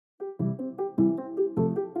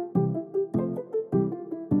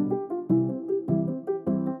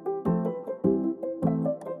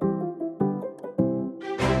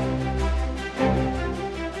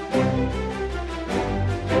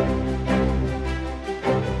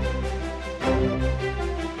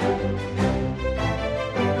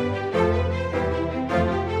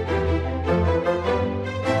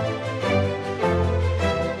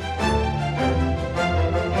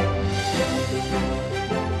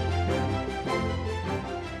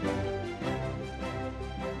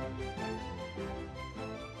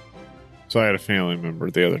So I had a family member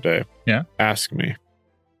the other day ask me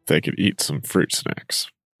if they could eat some fruit snacks.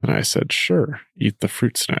 And I said, sure, eat the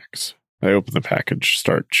fruit snacks. I open the package,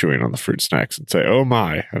 start chewing on the fruit snacks and say, oh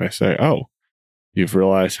my. And I say, oh, you've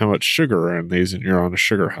realized how much sugar are in these and you're on a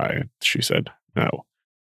sugar high. And she said, no.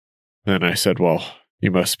 Then I said, well,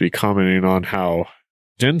 you must be commenting on how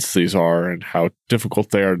dense these are and how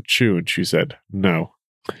difficult they are to chew. And she said, no.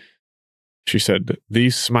 She said,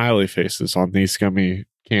 these smiley faces on these gummy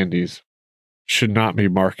candies should not be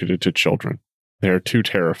marketed to children. They are too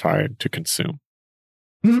terrifying to consume.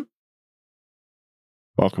 Mm-hmm.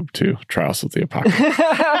 Welcome to Trials of the Apocalypse.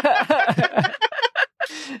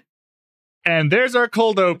 And there's our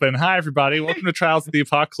cold open. Hi, everybody. Welcome to Trials of the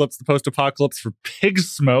Apocalypse, the post-apocalypse for Pig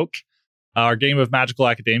Smoke, our game of Magical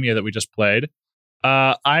Academia that we just played.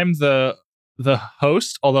 I'm the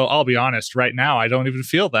host, although I'll be honest, right now, I don't even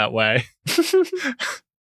feel that way.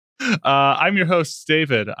 I'm your host,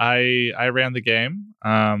 David. I ran the game,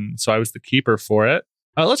 so I was the keeper for it.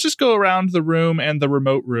 Let's just go around the room and the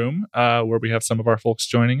remote room where we have some of our folks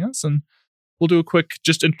joining us, and we'll do a quick,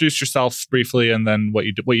 just introduce yourself briefly, and then what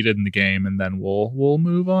you did in the game, and then we'll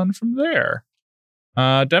move on from there.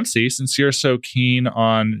 Dempsey, since you're so keen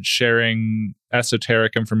on sharing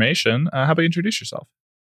esoteric information, how about you introduce yourself?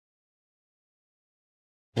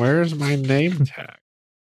 Where's my name tag?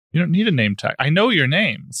 You don't need a name tag. I know your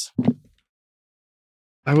names.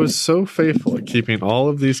 I was so faithful at keeping all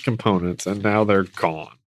of these components, and now they're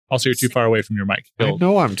gone. Also, you're too far away from your mic. I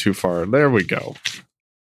know I'm too far. There we go.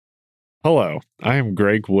 Hello, I am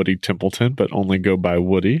Greg Woody Templeton, but only go by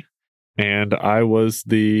Woody. And I was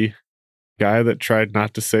the guy that tried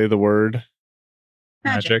not to say the word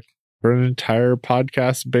magic for an entire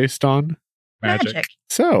podcast based on magic.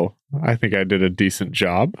 So, I think I did a decent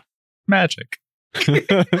job. Magic.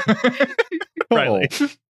 Riley.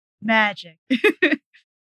 Magic.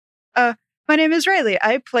 My name is Riley.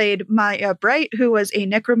 I played Maya Bright, who was a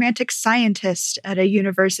necromantic scientist at a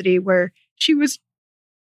university where she was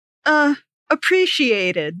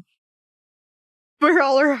appreciated for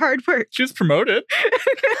all her hard work. She was promoted.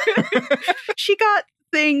 She got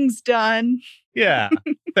things done. Yeah,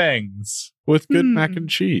 things. With good mac and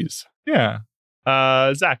cheese. Yeah.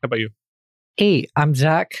 Zach, how about you? Hey, I'm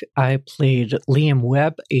Zach. I played Liam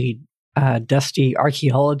Webb, a dusty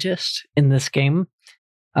archaeologist in this game.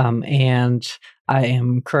 And I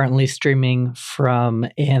am currently streaming from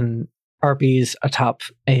an Arby's atop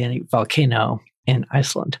a volcano in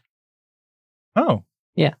Iceland. Oh.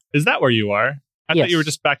 Yeah. Is that where you are? I Yes. thought you were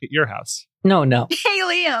just back at your house. No. Hey,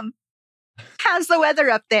 Liam. How's the weather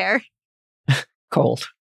up there? Cold.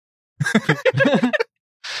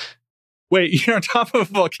 Wait, you're on top of a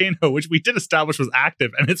volcano, which we did establish was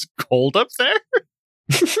active, and it's cold up there?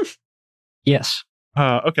 Yes.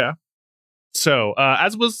 Okay. So,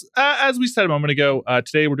 as we said a moment ago,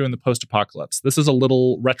 today we're doing the post-apocalypse. This is a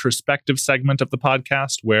little retrospective segment of the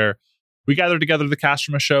podcast where we gather together the cast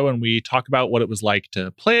from a show and we talk about what it was like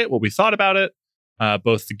to play it, what we thought about it,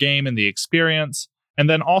 both the game and the experience, and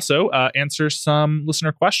then also answer some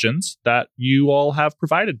listener questions that you all have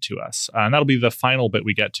provided to us. And that'll be the final bit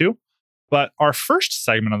we get to. But our first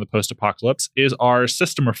segment on the post-apocalypse is our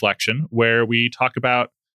system reflection, where we talk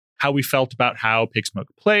about how we felt about how Pig Smoke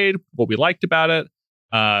played, what we liked about it,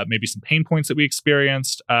 maybe some pain points that we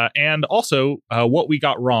experienced, and also what we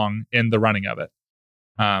got wrong in the running of it.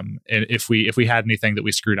 And if we had anything that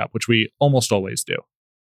we screwed up, which we almost always do.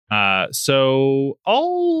 So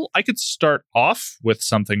I could start off with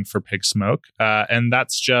something for Pig Smoke, and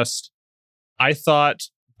that's just, I thought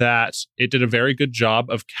that it did a very good job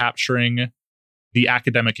of capturing the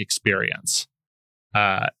academic experience,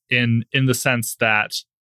 in the sense that,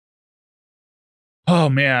 oh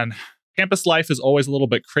man, campus life is always a little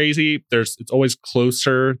bit crazy. It's always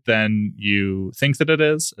closer than you think that it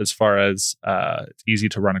is, as far as it's easy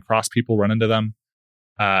to run across people, run into them.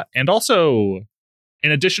 And also,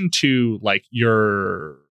 in addition to like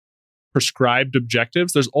your prescribed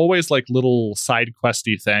objectives, there's always like little side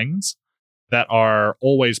questy things that are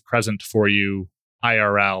always present for you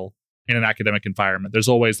IRL in an academic environment. There's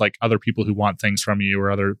always like other people who want things from you,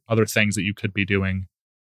 or other things that you could be doing.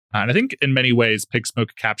 And I think in many ways, Pig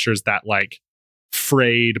Smoke captures that like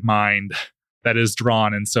frayed mind that is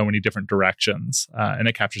drawn in so many different directions. And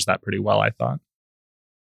it captures that pretty well, I thought.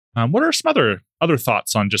 What are some other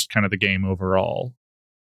thoughts on just kind of the game overall?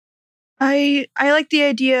 I like the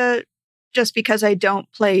idea just because I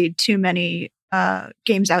don't play too many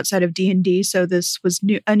games outside of D&D, so this was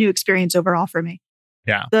a new experience overall for me.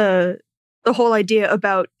 Yeah. The whole idea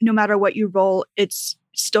about no matter what you roll, it's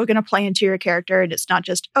still going to play into your character, and it's not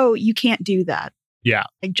just, oh, you can't do that. Yeah.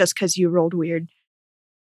 Like just because you rolled weird.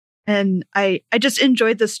 And I just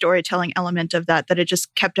enjoyed the storytelling element of that it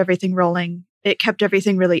just kept everything rolling. It kept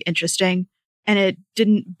everything really interesting. And it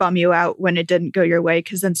didn't bum you out when it didn't go your way,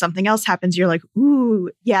 because then something else happens. You're like,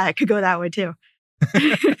 ooh, yeah, it could go that way too.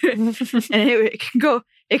 And it can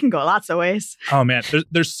go lots of ways. Oh man,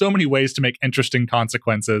 there's so many ways to make interesting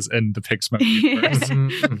consequences in the Pixsmoke universe.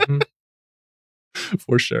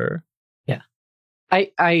 For sure. Yeah.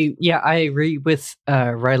 I agree with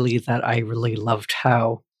Riley that I really loved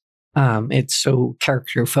how it's so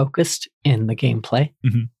character focused in the gameplay.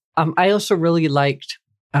 Mm-hmm. I also really liked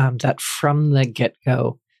that from the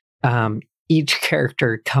get-go, each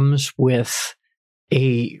character comes with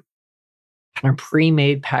a kind of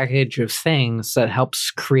pre-made package of things that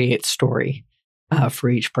helps create story for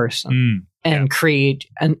each person and create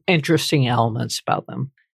an interesting elements about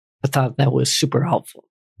them. I thought that was super helpful.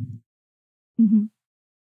 Mm-hmm.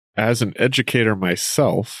 As an educator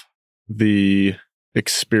myself, the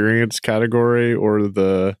experience category or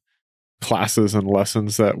the classes and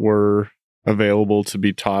lessons that were available to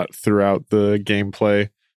be taught throughout the gameplay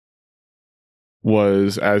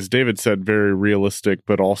was, as David said, very realistic,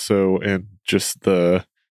 but also in just the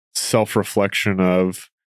self-reflection of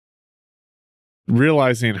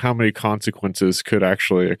realizing how many consequences could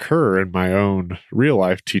actually occur in my own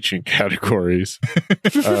real-life teaching categories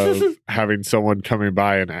of having someone coming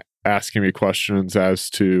by and asking me questions as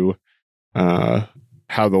to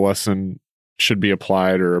how the lesson should be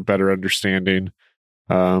applied or a better understanding.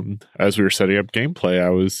 As we were setting up gameplay, I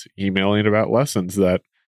was emailing about lessons that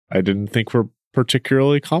I didn't think were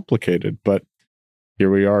particularly complicated, but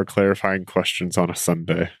here we are clarifying questions on a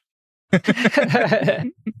Sunday.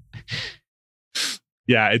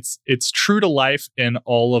 Yeah, it's true to life in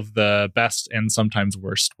all of the best and sometimes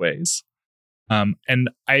worst ways. And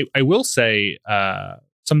I will say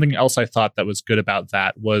something else I thought that was good about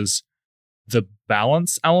that was the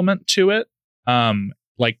balance element to it.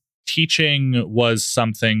 Like teaching was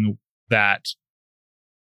something that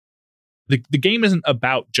the game isn't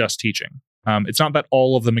about just teaching. It's not that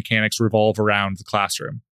all of the mechanics revolve around the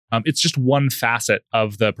classroom. It's just one facet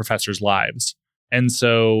of the professor's lives. And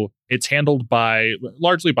so it's handled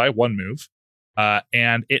largely by one move.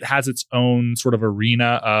 And it has its own sort of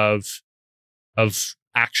arena of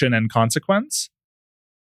action and consequence.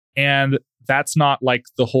 And that's not like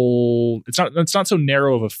the whole, it's not so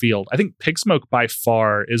narrow of a field. I think Pixsmoke by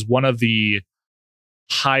far is one of the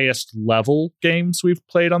highest level games we've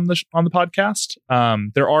played on the podcast.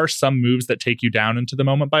 There are some moves that take you down into the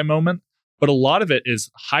moment by moment, but a lot of it is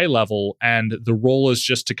high level, and the role is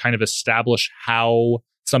just to kind of establish how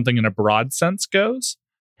something in a broad sense goes.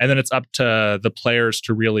 And then it's up to the players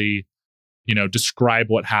to really, describe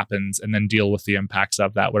what happens and then deal with the impacts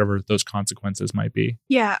of that, whatever those consequences might be.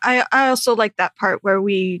 Yeah, I also like that part where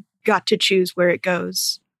we got to choose where it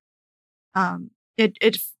goes.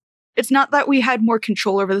 It's not that we had more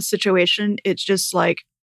control over the situation. It's just like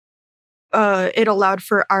it allowed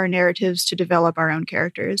for our narratives to develop our own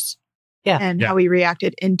characters. Yeah. And how we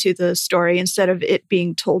reacted into the story instead of it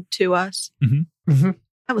being told to us. Mm-hmm. Mm-hmm.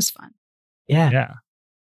 That was fun. Yeah.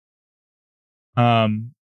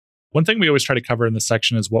 One thing we always try to cover in this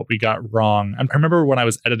section is what we got wrong. I remember when I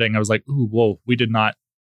was editing, I was like, "Ooh, whoa, we did not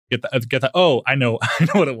get that." Oh, I know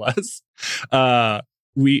what it was.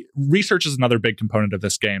 Research is another big component of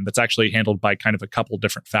this game that's actually handled by kind of a couple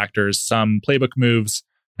different factors, some playbook moves,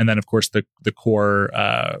 and then of course the core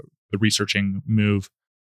the researching move.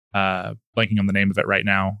 Blanking on the name of it right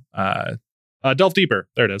now. Delve Deeper.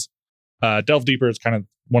 There it is. Delve Deeper is kind of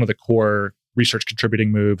one of the core research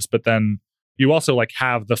contributing moves, but then you also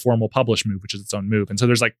have the formal publish move, which is its own move. And so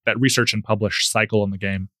there's that research and publish cycle in the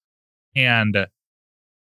game. And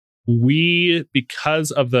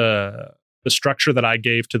because of the structure that I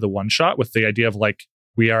gave to the one shot with the idea of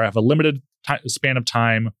we have a limited span of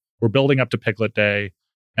time, we're building up to Piglet Day,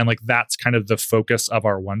 and that's kind of the focus of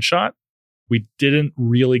our one shot. We didn't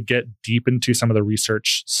really get deep into some of the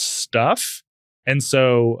research stuff. And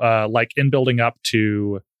so in building up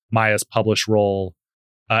to Maya's publish role,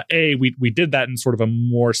 we did that in sort of a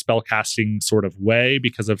more spellcasting sort of way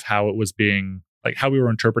because of how it was being, how we were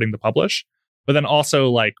interpreting the publish. But then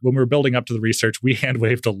also, when we were building up to the research, we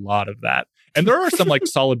hand-waved a lot of that. And there are some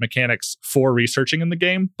solid mechanics for researching in the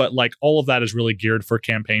game, but all of that is really geared for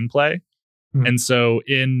campaign play. Mm-hmm. And so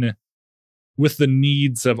with the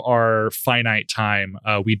needs of our finite time,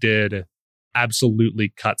 we did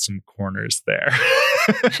absolutely cut some corners there.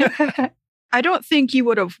 I don't think you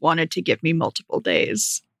would have wanted to give me multiple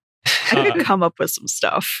days. I could come up with some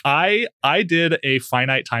stuff. I did a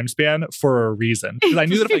finite time span for a reason, because I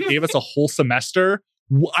knew that if I gave us a whole semester,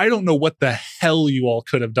 I don't know what the hell you all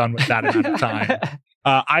could have done with that amount of time.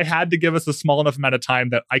 I had to give us a small enough amount of time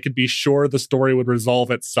that I could be sure the story would resolve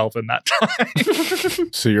itself in that time.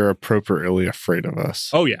 So you're appropriately afraid of us.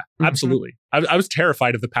 Oh, yeah, absolutely. I was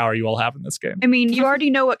terrified of the power you all have in this game. I mean, you already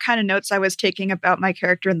know what kind of notes I was taking about my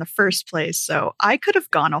character in the first place, so I could have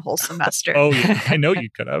gone a whole semester. Oh, yeah, I know you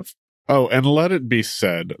could have. Oh, and let it be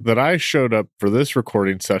said that I showed up for this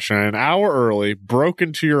recording session an hour early, broke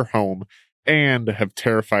into your home, and have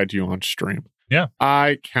terrified you on stream. Yeah.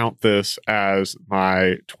 I count this as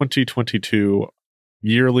my 2022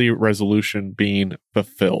 yearly resolution being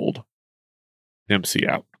fulfilled. Dempsey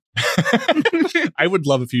out. I would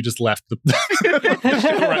love if you just left the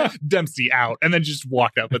Dempsey out and then just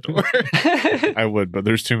walked out the door. I would, but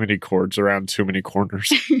there's too many cords around too many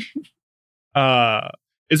corners.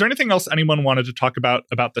 Is there anything else anyone wanted to talk about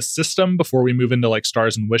the system before we move into like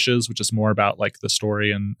Stars and Wishes, which is more about like the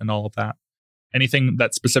story and all of that? Anything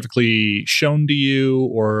that's specifically shown to you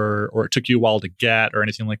or it took you a while to get or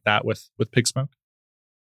anything like that with Pig Smoke?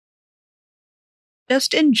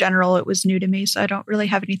 Just in general, it was new to me, so I don't really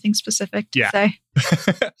have anything specific to say.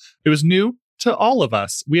 It was new to all of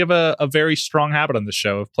us. We have a very strong habit on the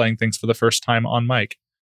show of playing things for the first time on mic,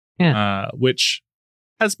 which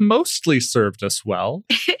has mostly served us well.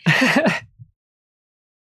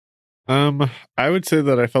 I would say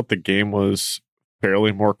that I felt the game was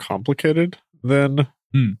fairly more complicated than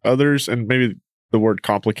others, and maybe the word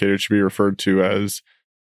complicated should be referred to as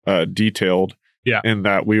detailed. Yeah, in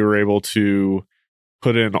that we were able to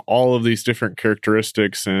put in all of these different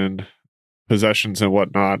characteristics and possessions and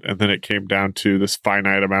whatnot, and then it came down to this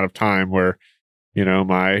finite amount of time where, you know,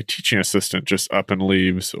 my teaching assistant just up and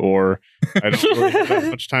leaves, or I don't really have that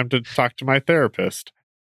much time to talk to my therapist.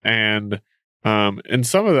 And in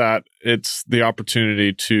some of that, it's the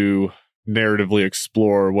opportunity to narratively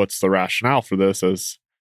explore what's the rationale for this, as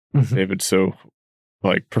David so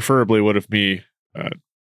like preferably would have me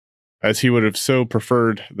as he would have so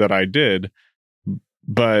preferred that I did.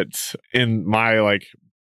 But in my like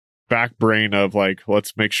back brain of like,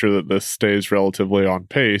 let's make sure that this stays relatively on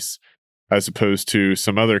pace, as opposed to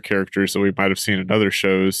some other characters that we might have seen in other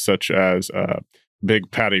shows, such as Big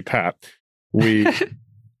Patty Pat. We,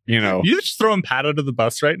 you know, you just throwing Pat under the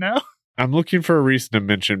bus right now. I'm looking for a reason to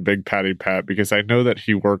mention Big Patty Pat because I know that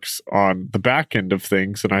he works on the back end of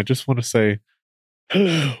things, and I just want to say,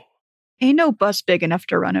 hello. Ain't no bus big enough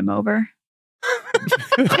to run him over.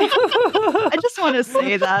 I just want to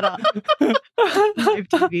say that on live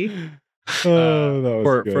TV. Oh, that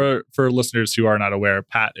was good. For listeners who are not aware,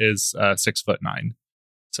 Pat is 6'9",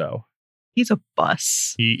 so he's a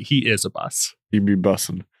bus. He is a bus. He'd be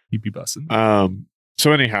bussing.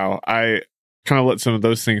 So anyhow, I kind of let some of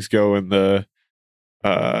those things go in the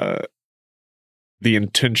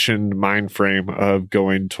intentioned mind frame of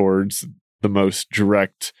going towards the most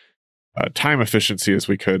direct time efficiency as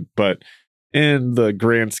we could. But in the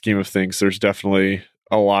grand scheme of things, there's definitely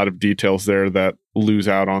a lot of details there that lose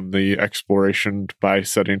out on the exploration by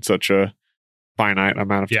setting such a finite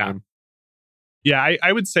amount of time. Yeah,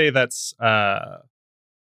 I would say that's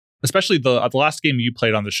especially the last game you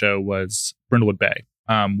played on the show was Brindlewood Bay,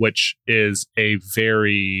 which is a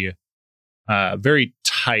very, very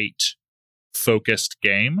tight, focused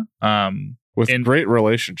game. With great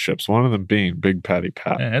relationships, one of them being Big Patty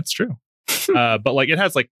Pat. Yeah, it's true. But like it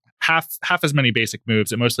has like half as many basic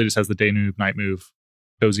moves. It mostly just has the day move, night move,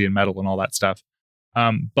 cozy and metal and all that stuff.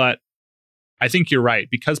 But I think you're right,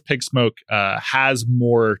 because Pig Smoke has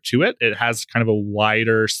more to it. It has kind of a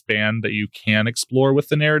wider span that you can explore with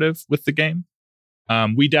the narrative with the game.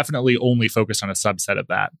 We definitely only focused on a subset of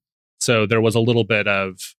that. So there was a little bit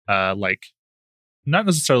of like, not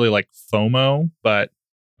necessarily like FOMO, but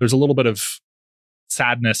there's a little bit of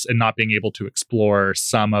sadness in not being able to explore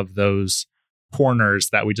some of those corners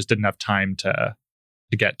that we just didn't have time to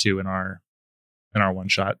get to in our one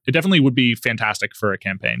shot. It definitely would be fantastic for a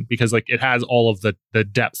campaign because like it has all of the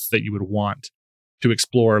depth that you would want to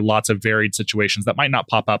explore lots of varied situations that might not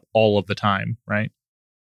pop up all of the time, right?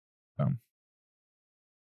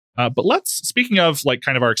 But speaking of like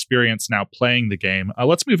kind of our experience now playing the game,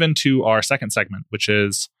 let's move into our second segment, which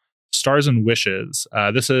is Stars and Wishes.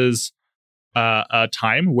 This is a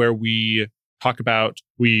time where we talk about,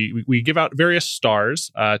 we give out various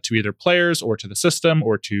stars to either players or to the system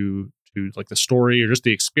or to like the story or just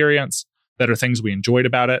the experience that are things we enjoyed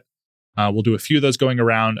about it. We'll do a few of those going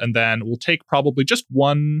around, and then we'll take probably just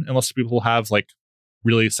one, unless people have like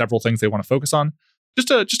really several things they want to focus on.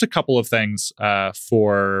 Just a couple of things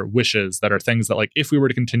for wishes that are things that like if we were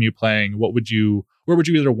to continue playing, where would you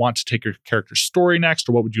either want to take your character's story next,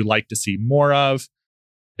 or what would you like to see more of,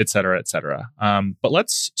 et cetera, et cetera. But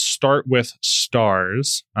let's start with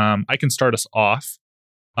stars. I can start us off.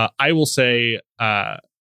 I will say I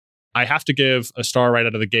have to give a star right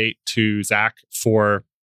out of the gate to Zach for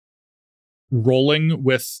rolling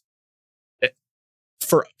with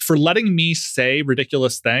for letting me say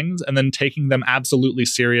ridiculous things and then taking them absolutely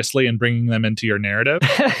seriously and bringing them into your narrative.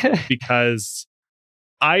 Because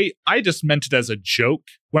I just meant it as a joke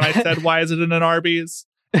when I said, why is it in an Arby's?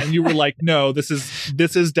 And you were like, no, this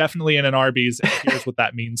is definitely in an Arby's, and here's what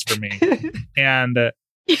that means for me. And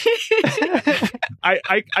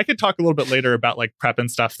I could talk a little bit later about like prep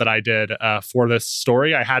and stuff that I did for this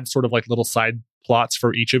story. I had sort of like little side plots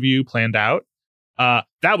for each of you planned out.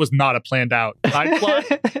 That was not a planned out side plot.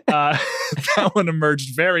 That one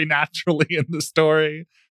emerged very naturally in the story.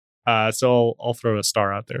 So I'll throw a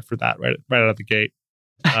star out there for that right out of the gate.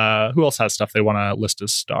 Who else has stuff they want to list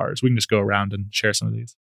as stars? We can just go around and share some of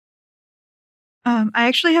these. I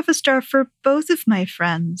actually have a star for both of my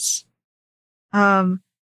friends. A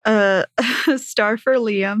star for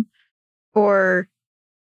Liam for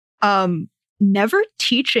never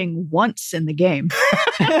teaching once in the game.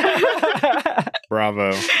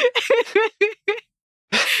 Bravo.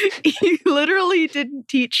 You literally didn't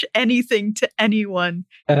teach anything to anyone.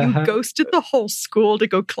 You ghosted the whole school to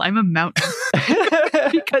go climb a mountain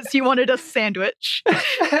because you wanted a sandwich.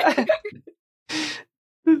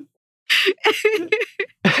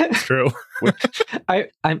 It's true.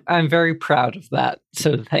 I'm very proud of that.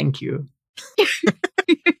 So thank you.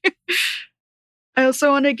 I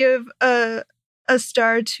also want to give a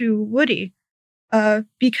star to Woody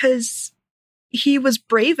because he was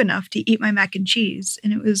brave enough to eat my mac and cheese,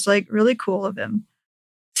 and it was like really cool of him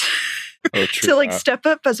to like step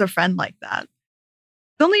up as a friend like that.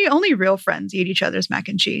 Only real friends eat each other's mac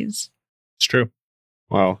and cheese. It's true.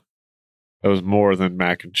 Wow. That was more than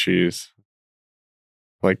mac and cheese.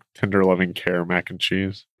 Like tender loving care mac and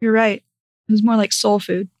cheese. You're right. It was more like soul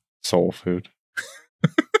food. Soul food.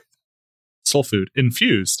 Soul food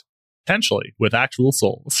infused, potentially, with actual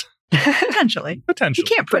souls. Potentially. Potentially.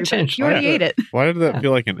 You can't prove it. You already ate it. Why did that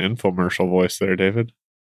feel like an infomercial voice there, David?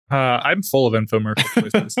 I'm full of infomercial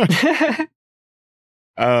voices.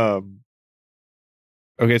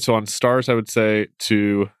 Okay, so on stars, I would say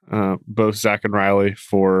to both Zach and Riley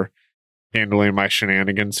for handling my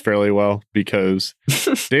shenanigans fairly well, because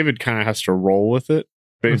David kind of has to roll with it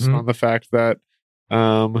based on the fact that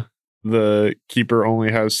the keeper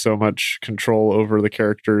only has so much control over the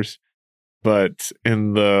characters. But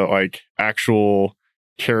in the like actual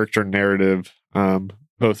character narrative,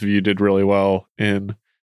 both of you did really well in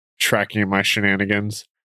tracking my shenanigans.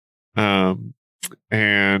 And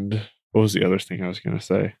what was the other thing I was going to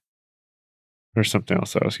say? There's something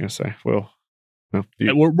else I was going to say. Well, no,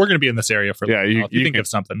 we're going to be in this area for you think of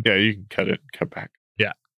something. Yeah, you can cut back.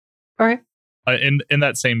 Yeah. All right. In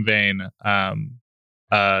that same vein,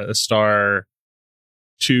 a star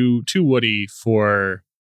to Woody for,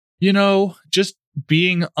 just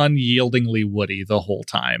being unyieldingly Woody the whole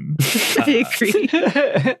time. I agree.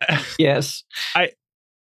 Yes.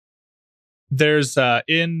 There's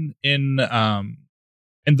in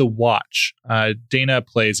The Watch, Dana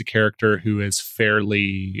plays a character who is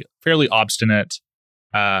fairly obstinate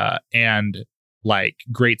and like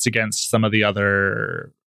grates against some of the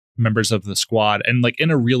other members of the squad, and like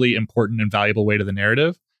in a really important and valuable way to the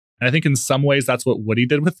narrative. And I think in some ways that's what Woody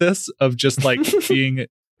did with this, of just like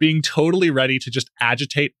being totally ready to just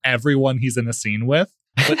agitate everyone he's in a scene with,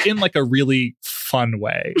 but in like a really fun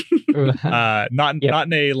way. Not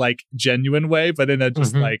in a like genuine way, but in a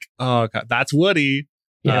just like, oh God, that's Woody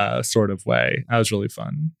sort of way. That was really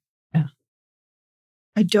fun. Yeah.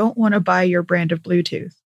 I don't want to buy your brand of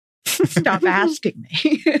Bluetooth. Stop asking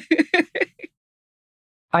me.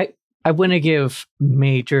 I want to give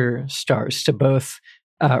major stars to both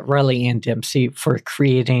Riley and Dempsey for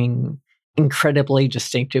creating incredibly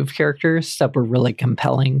distinctive characters that were really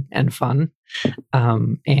compelling and fun.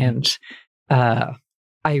 And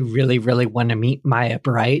I really, really want to meet Maya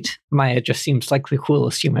Bright. Maya just seems like the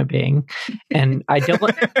coolest human being. And I don't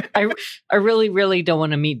want, I really, really don't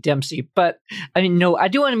want to meet Dempsey. But I mean, no, I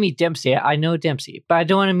do want to meet Dempsey. I know Dempsey, but I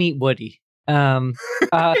don't want to meet Woody. But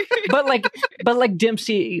like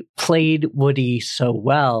Dempsey played Woody so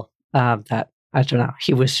well that I don't know.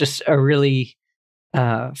 He was just a really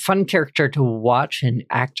fun character to watch and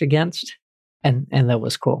act against, and that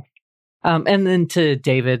was cool. And then to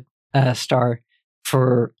David Starr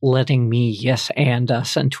for letting me yes and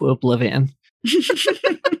us into oblivion.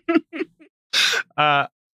 I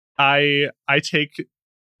take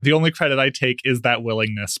the only credit I take is that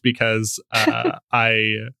willingness, because I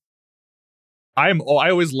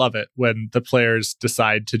always love it when the players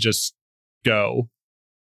decide to just go,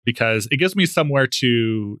 because it gives me somewhere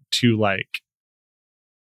to like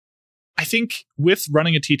I think with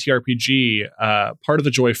running a TTRPG, part of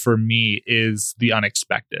the joy for me is the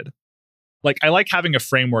unexpected. Like, I like having a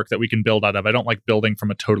framework that we can build out of. I don't like building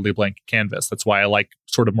from a totally blank canvas. That's why I like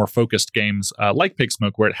sort of more focused games like Pig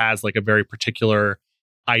Smoke, where it has like a very particular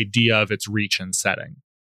idea of its reach and setting.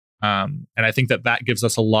 And I think that gives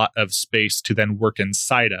us a lot of space to then work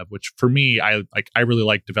inside of, which for me, I really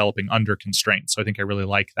like developing under constraints. So I think I really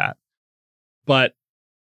like that. But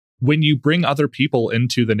when you bring other people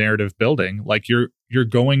into the narrative building, like you're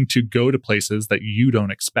going to go to places that you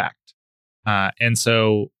don't expect. And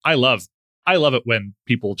so I love it when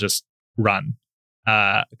people just run,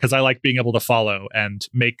 because I like being able to follow and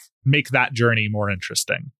make that journey more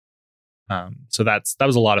interesting. So that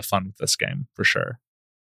was a lot of fun with this game for sure.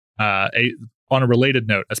 On a related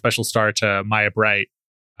note, a special star to Maya Bright.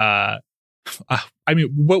 I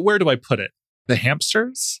mean, where do I put it? The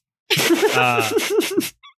hamsters?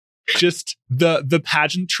 Just the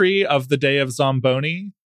pageantry of the day of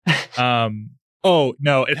Zamboni. Oh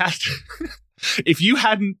no, it has to. If you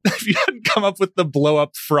hadn't come up with the blow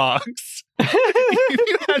up frogs, if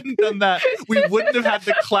you hadn't done that, we wouldn't have had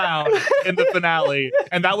the clown in the finale,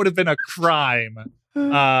 and that would have been a crime.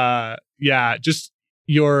 Yeah, just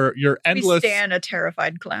your endless. We stand a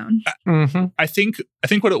terrified clown. I think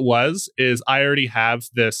what it was is I already have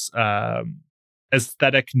this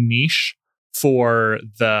aesthetic niche for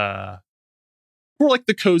like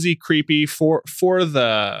the cozy, creepy, for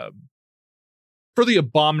the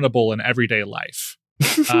abominable in everyday life.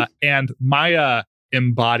 And Maya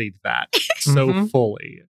embodied that so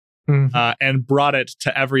fully, and brought it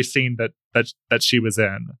to every scene that she was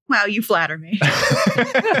in. Wow, you flatter me.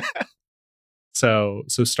 So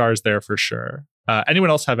stars there for sure. Anyone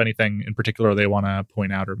else have anything in particular they want to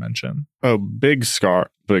point out or mention? Oh, big scar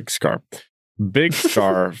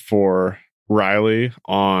for Riley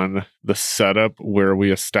on the setup where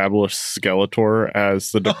we established Skeletor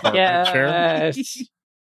as the department chair.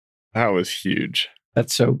 That was huge.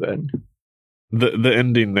 That's so good. The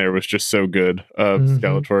ending there was just so good of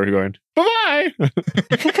Skeletor going,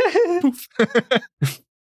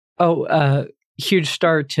 bye-bye. Huge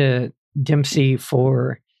star to Dempsey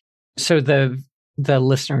for, so the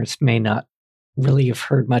listeners may not really have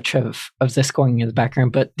heard much of this going in the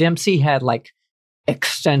background, but Dempsey had like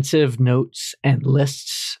extensive notes and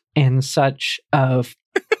lists and such of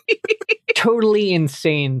totally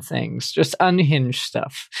insane things, just unhinged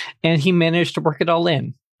stuff. And he managed to work it all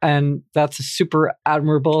in. And that's a super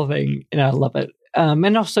admirable thing. And I love it.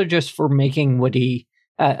 And also just for making Woody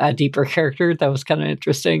a deeper character. That was kind of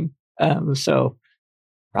interesting. So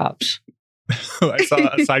props. I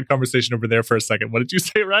saw a side conversation over there for a second. What did you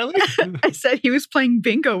say, Riley? I said he was playing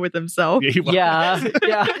bingo with himself. Yeah.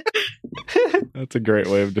 That's a great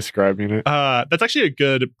way of describing it. That's actually a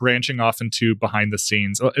good branching off into behind the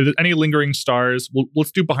scenes. Any lingering stars?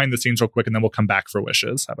 Let's do behind the scenes real quick, and then we'll come back for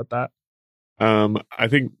wishes. How about that? I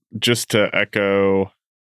think just to echo,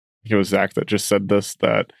 I think it was Zach that just said this,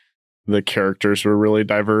 that the characters were really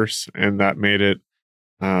diverse, and that made it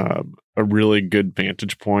a really good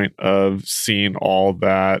vantage point of seeing all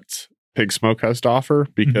that Pig Smoke has to offer,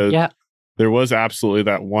 because there was absolutely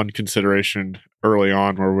that one consideration early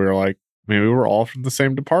on where we were like, maybe we're all from the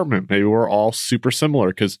same department. Maybe we're all super similar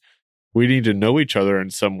because we need to know each other in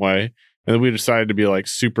some way. And then we decided to be like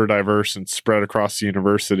super diverse and spread across the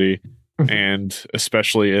university. And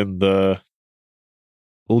especially in the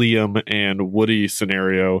Liam and Woody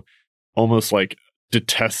scenario, almost like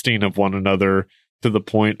detesting of one another to the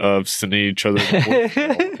point of sending each other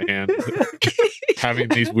and having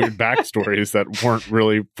these weird backstories that weren't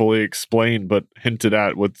really fully explained, but hinted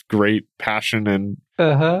at with great passion and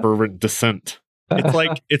fervent dissent.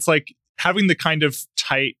 It's like having the kind of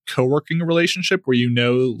tight co-working relationship where you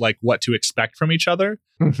know like what to expect from each other,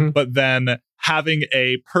 but then having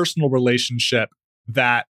a personal relationship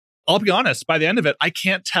that, I'll be honest, by the end of it, I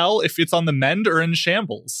can't tell if it's on the mend or in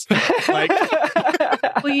shambles. Like,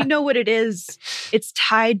 well, you know what it is? It's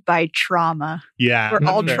tied by trauma. Yeah. We're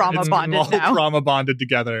all trauma bonded all now. Trauma bonded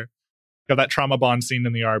together. Got that trauma bond scene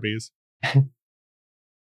in the Arby's.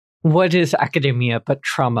 What is academia but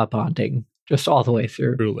trauma bonding? Just all the way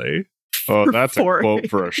through. Truly. Oh, that's a quote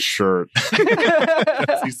for a shirt.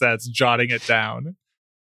 As he says, jotting it down.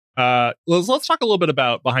 Let's talk a little bit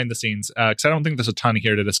about behind the scenes, because I don't think there's a ton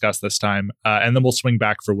here to discuss this time, and then we'll swing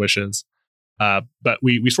back for wishes. But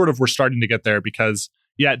we sort of were starting to get there because,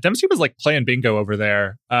 Dempsey was like playing bingo over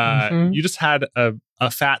there. You just had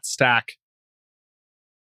a fat stack.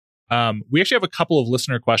 We actually have a couple of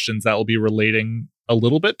listener questions that will be relating a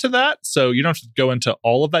little bit to that, so you don't have to go into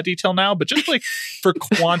all of that detail now, but just like for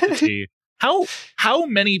quantity, how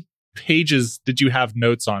many pages did you have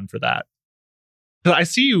notes on for that? I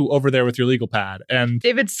see you over there with your legal pad, and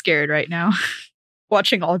David's scared right now,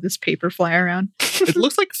 watching all this paper fly around. It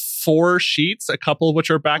looks like 4 sheets, a couple of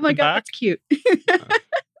which are back Oh my to God, back. that's cute.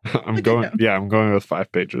 I'm going with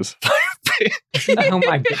 5 pages. Oh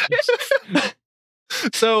my goodness.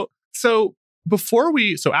 So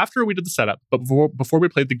after we did the setup, but before we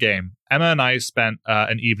played the game, Emma and I spent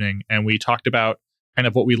an evening and we talked about kind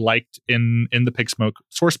of what we liked in the Pigsmoke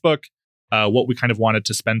source book, what we kind of wanted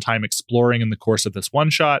to spend time exploring in the course of this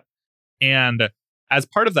one shot. And as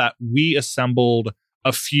part of that, we assembled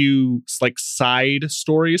a few like side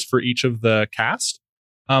stories for each of the cast.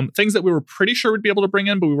 Things that we were pretty sure we'd be able to bring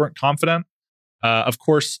in, but we weren't confident. Of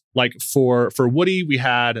course, like for Woody, we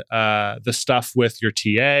had the stuff with your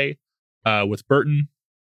TA, with Burton.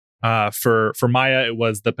 For Maya, it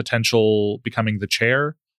was the potential becoming the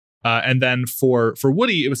chair. And then for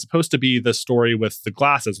Woody, it was supposed to be the story with the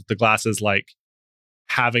glasses like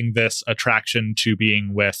having this attraction to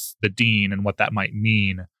being with the dean and what that might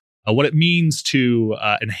mean. What it means to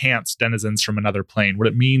enhance denizens from another plane, what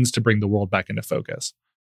it means to bring the world back into focus.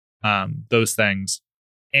 Those things.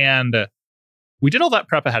 And we did all that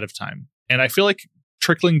prep ahead of time. And I feel like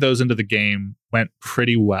trickling those into the game went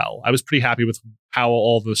pretty well. I was pretty happy with how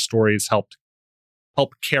all those stories helped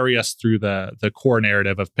carry us through the core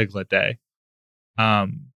narrative of Piglet Day. I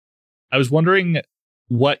was wondering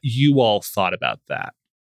what you all thought about that.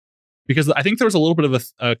 Because I think there was a little bit of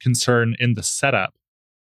a concern in the setup.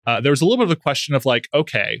 There was a little bit of a question of like,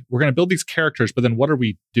 okay, we're going to build these characters, but then what are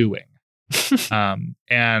we doing? Sure.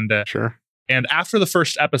 And after the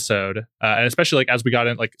first episode, and especially like as we got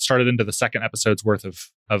in, like started into the second episode's worth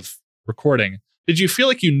of recording, did you feel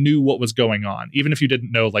like you knew what was going on, even if you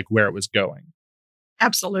didn't know like where it was going?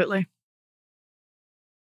 Absolutely.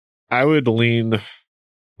 I would lean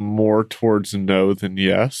more towards no than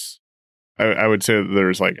yes. I would say that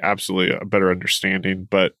there's like absolutely a better understanding,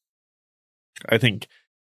 but I think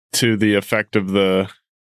to the effect of the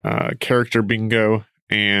character bingo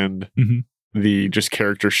and the just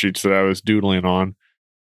character sheets that I was doodling on,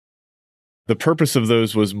 the purpose of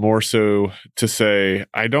those was more so to say,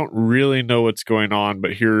 I don't really know what's going on,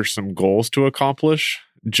 but here are some goals to accomplish,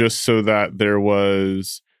 just so that there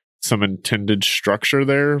was some intended structure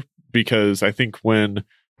there. Because I think when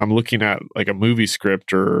I'm looking at like a movie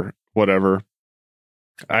script or whatever,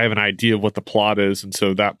 I have an idea of what the plot is. And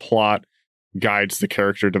so that plot guides the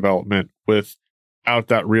character development. Without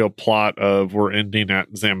that real plot of we're ending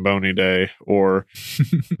at Zamboni Day or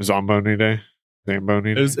Zamboni Day.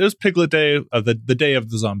 Zamboni Day. It was Piglet Day, the day of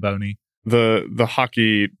the Zamboni. The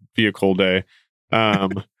hockey vehicle day.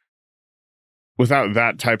 Without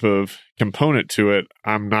that type of component to it,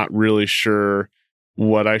 I'm not really sure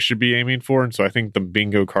what I should be aiming for. And so I think the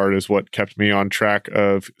bingo card is what kept me on track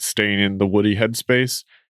of staying in the Woody headspace,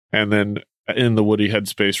 and then in the Woody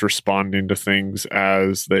headspace responding to things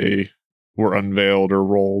as they were unveiled or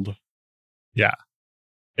rolled. Yeah.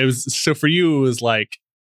 It was so for you, it was like,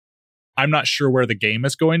 I'm not sure where the game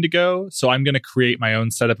is going to go, so I'm going to create my own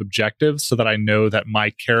set of objectives so that I know that my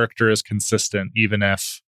character is consistent, even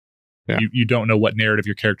if you don't know what narrative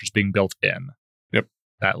your character is being built in. Yep.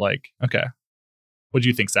 That like, okay. What do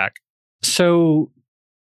you think, Zach? So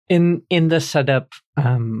in the setup,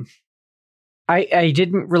 I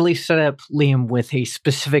didn't really set up Liam with a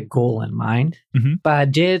specific goal in mind, but I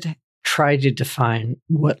did try to define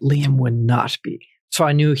what Liam would not be. So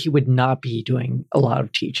I knew he would not be doing a lot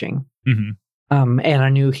of teaching. And I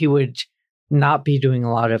knew he would not be doing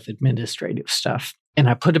a lot of administrative stuff. And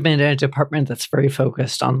I put him in a department that's very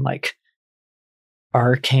focused on like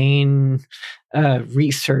arcane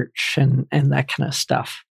research and that kind of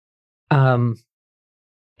stuff. And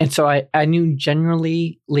so I knew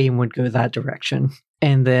generally Liam would go that direction.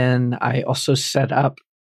 And then I also set up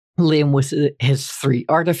Liam with his 3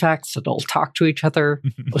 artifacts that all talk to each other.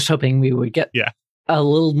 I was hoping we would get a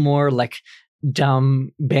little more like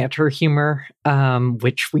dumb banter humor,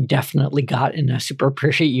 which we definitely got, and I super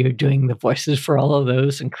appreciate you doing the voices for all of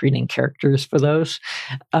those and creating characters for those.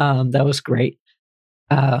 That was great.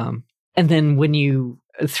 And then when you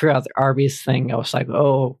threw out the Arby's thing, I was like,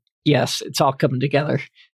 oh yes, it's all coming together.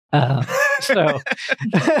 So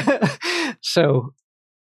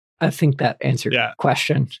I think that answered the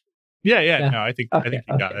question. Yeah. No, I think you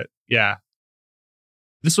got it. Yeah.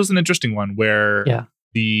 This was an interesting one where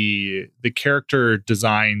the character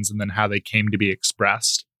designs and then how they came to be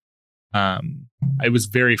expressed. It was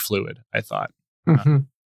very fluid, I thought.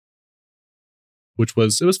 Which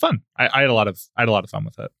was fun. I had a lot of fun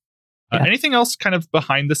with it. Anything else kind of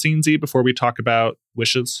behind the scenes-y before we talk about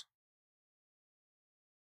wishes?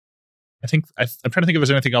 I think I'm trying to think if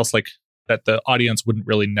there's anything else like that the audience wouldn't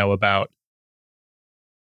really know about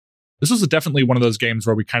this was definitely one of those games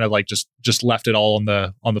where we kind of like just left it all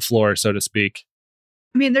on the floor, so to speak.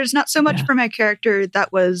 I mean, there's not so much for my character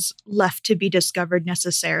that was left to be discovered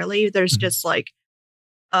necessarily. There's just like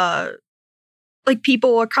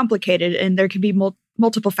people are complicated and there can be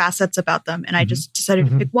multiple facets about them. And I just decided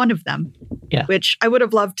to pick one of them, which I would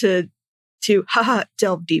have loved to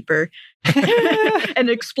delve deeper and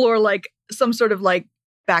explore like some sort of like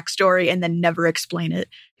backstory and then never explain it.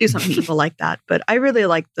 Do something evil like that. But I really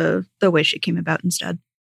like the way she came about instead.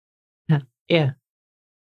 Yeah.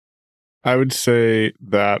 I would say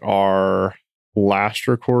that our last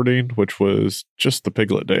recording, which was just the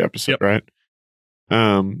Piglet Day episode, right?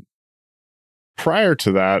 Prior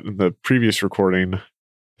to that, in the previous recording,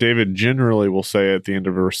 David generally will say at the end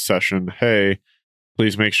of a session, hey,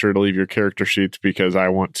 please make sure to leave your character sheets because I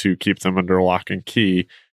want to keep them under lock and key,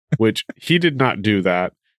 which he did not do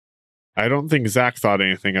that. I don't think Zach thought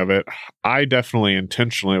anything of it. I definitely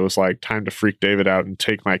intentionally was like, time to freak David out and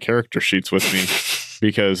take my character sheets with me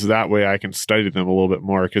because that way I can study them a little bit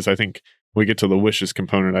more, because I think we get to the wishes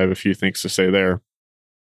component, I have a few things to say there.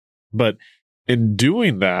 But in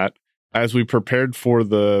doing that, as we prepared for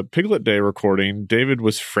the Piglet Day recording, David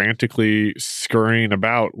was frantically scurrying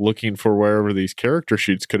about looking for wherever these character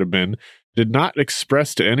sheets could have been, did not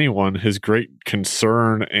express to anyone his great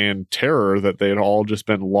concern and terror that they had all just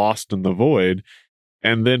been lost in the void,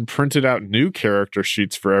 and then printed out new character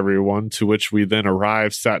sheets for everyone, to which we then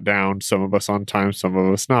arrived, sat down, some of us on time, some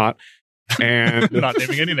of us not, and not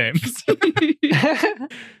naming any names.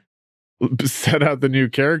 Set out the new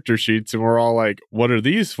character sheets, and we're all like, what are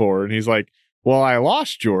these for? And he's like, well, I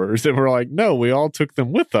lost yours. And we're like, no, we all took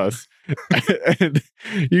them with us. And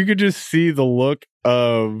you could just see the look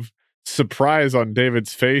of surprise on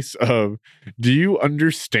David's face of, do you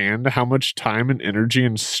understand how much time and energy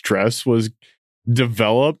and stress was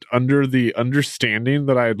developed under the understanding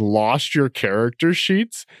that I had lost your character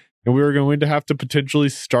sheets and we were going to have to potentially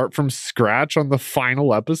start from scratch on the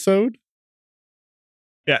final episode?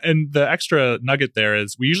 Yeah, and the extra nugget there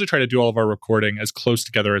is we usually try to do all of our recording as close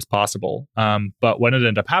together as possible. But what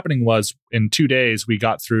ended up happening was in 2 days, we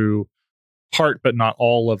got through part, but not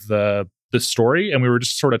all of the story. And we were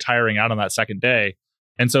just sort of tiring out on that second day.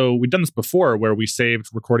 And so we'd done this before where we saved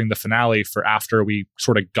recording the finale for after we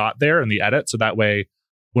sort of got there in the edit. So that way,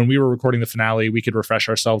 when we were recording the finale, we could refresh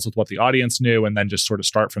ourselves with what the audience knew and then just sort of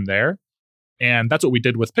start from there. And that's what we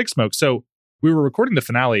did with Pig Smoke. So we were recording the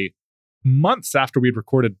finale months after we'd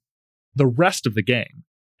recorded the rest of the game.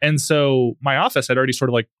 And so my office had already sort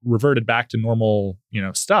of like reverted back to normal,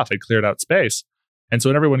 stuff. I'd cleared out space. And so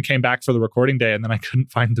when everyone came back for the recording day and then I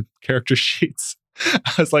couldn't find the character sheets,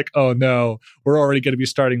 I was like, oh no, we're already going to be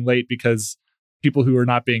starting late because people who are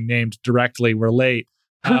not being named directly were late.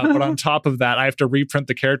 But on top of that, I have to reprint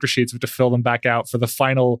the character sheets. We have to fill them back out for the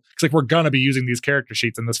final. It's like, we're going to be using these character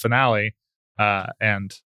sheets in this finale.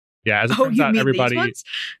 And yeah, as it turns out,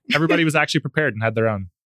 everybody was actually prepared and had their own.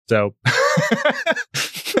 So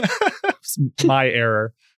my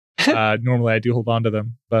error. Normally I do hold on to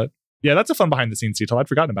them, but yeah, that's a fun behind the scenes detail. I'd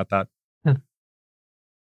forgotten about that.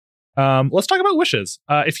 Let's talk about wishes.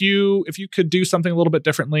 If you could do something a little bit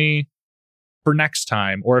differently for next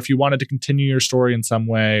time, or if you wanted to continue your story in some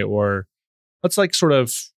way, or that's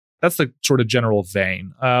the sort of general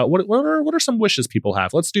vein. What are some wishes people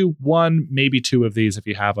have? Let's do one, maybe two of these if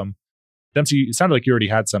you have them. Dempsey, it sounded like you already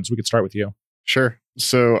had some, so we could start with you. Sure.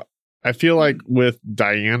 So I feel like with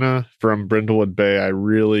Diana from Brindlewood Bay, I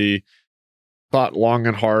really thought long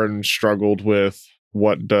and hard and struggled with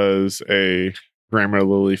what does a Grandma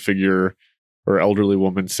Lily figure or elderly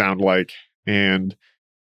woman sound like. And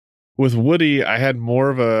with Woody, I had more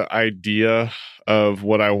of an idea of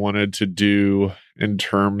what I wanted to do in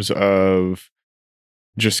terms of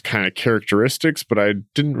just kind of characteristics, but I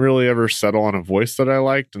didn't really ever settle on a voice that I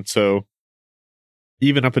liked. And so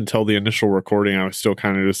even up until the initial recording, I was still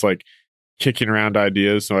kind of just like kicking around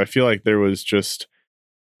ideas. So I feel like there was just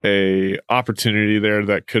a opportunity there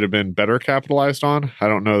that could have been better capitalized on. I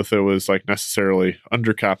don't know if it was like necessarily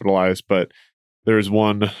undercapitalized, but there's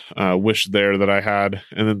one wish there that I had.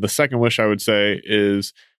 And then the second wish I would say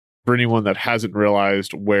is for anyone that hasn't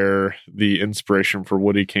realized where the inspiration for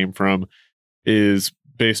Woody came from is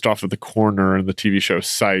based off of the coroner in the TV show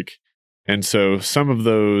Psych. And so some of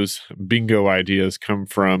those bingo ideas come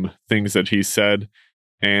from things that he said.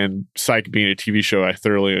 And Psych being a TV show I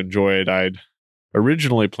thoroughly enjoyed, I'd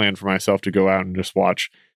originally planned for myself to go out and just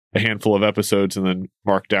watch a handful of episodes and then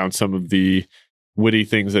mark down some of the witty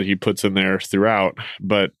things that he puts in there throughout.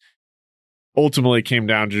 But ultimately came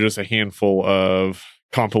down to just a handful of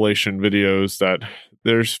compilation videos that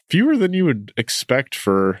there's fewer than you would expect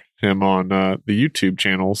for him on the YouTube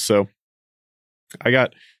channel. So I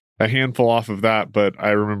got a handful off of that, but I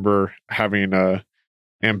remember having a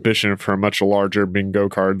ambition for a much larger bingo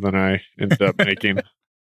card than I ended up making.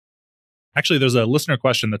 Actually, there's a listener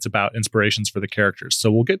question that's about inspirations for the characters.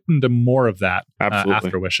 So we'll get into more of that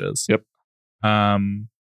after Wishes. Yep.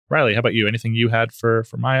 Riley, how about you? Anything you had for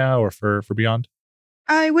Maya or for Beyond?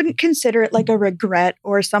 I wouldn't consider it like a regret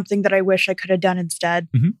or something that I wish I could have done instead.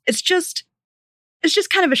 Mm-hmm. It's just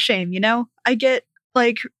kind of a shame, I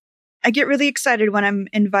get really excited when I'm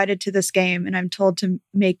invited to this game and I'm told to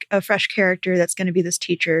make a fresh character that's going to be this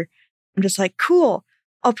teacher. I'm just like, cool.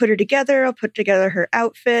 I'll put her together. I'll put together her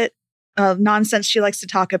outfit. Nonsense she likes to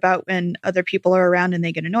talk about when other people are around and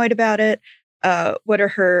they get annoyed about it. What are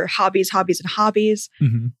her hobbies.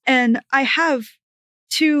 Mm-hmm. And I have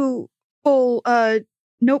 2 full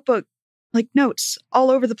notebook notes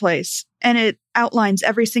all over the place, and it outlines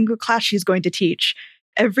every single class she's going to teach,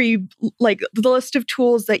 every the list of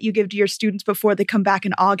tools that you give to your students before they come back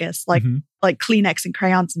in August, like Kleenex and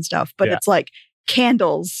crayons and stuff. But it's like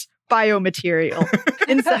candles, biomaterial,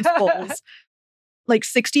 incense bowls.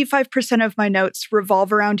 65% of my notes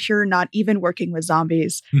revolve around her not even working with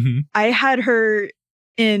zombies. Mm-hmm. I had her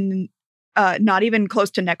in not even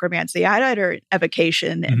close to necromancy. I had her in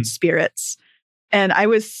evocation and spirits. And I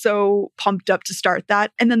was so pumped up to start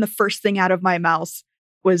that. And then the first thing out of my mouth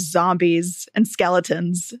was zombies and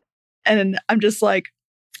skeletons. And I'm just like,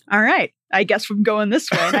 all right, I guess I'm going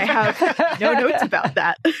this way. And I have no notes about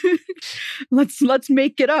that. Let's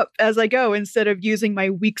make it up as I go instead of using my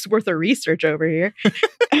week's worth of research over here.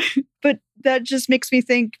 But that just makes me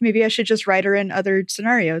think maybe I should just write her in other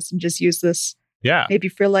scenarios and just use this. Yeah. Maybe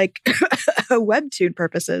for webtoon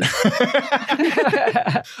purposes.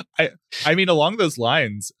 I mean, along those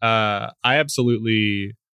lines, I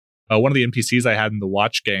absolutely, one of the NPCs I had in the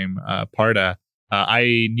Watch game, Parda,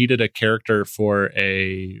 I needed a character for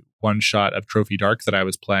a one-shot of Trophy Dark that I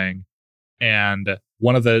was playing. And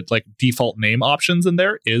one of the default name options in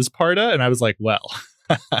there is Parda. And I was like, well,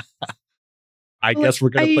 I guess we're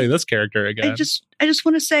going to play this character again. I just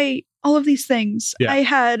want to say all of these things. Yeah.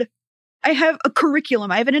 I have a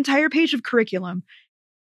curriculum. I have an entire page of curriculum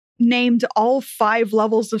named all 5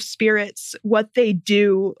 levels of spirits, what they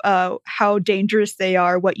do, how dangerous they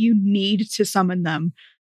are, what you need to summon them,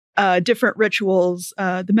 different rituals,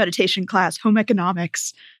 the meditation class, home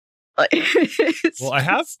economics. Well, I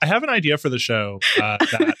have an idea for the show.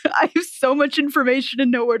 That I have so much information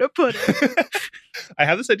and nowhere to put it. I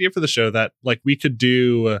have this idea for the show that we could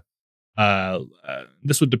do.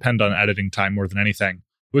 This would depend on editing time more than anything.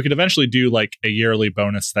 We could eventually do a yearly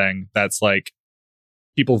bonus thing that's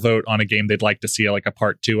people vote on a game they'd like to see a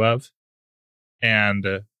part 2 of.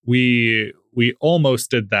 And we almost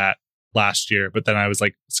did that last year, but then I was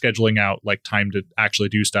scheduling out time to actually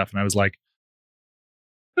do stuff. And I was like,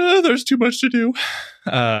 there's too much to do.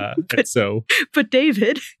 But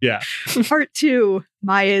David, yeah, part 2,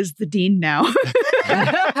 Maya is the dean now.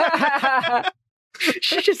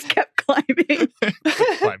 She just kept climbing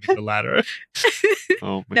the ladder.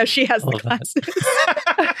 Oh, now she has the classes.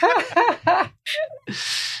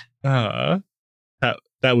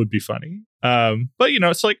 That would be funny. But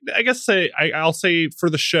it's I guess I'll say for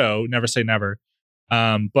the show, never say never.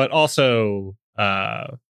 But also,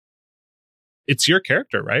 it's your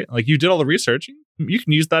character, right? You did all the researching. You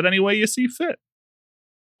can use that any way you see fit.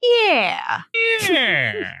 Yeah.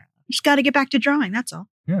 Just got to get back to drawing. That's all.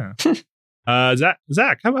 Yeah.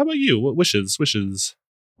 Zach, how about you? What wishes?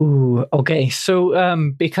 Ooh, okay.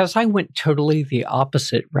 So, because I went totally the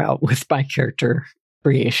opposite route with my character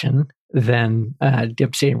creation than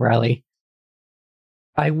Dipsy and Riley,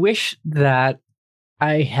 I wish that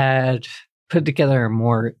I had put together a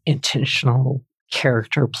more intentional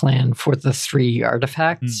character plan for the 3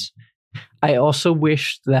 artifacts. I also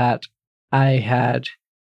wish that I had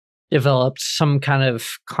developed some kind of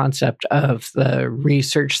concept of the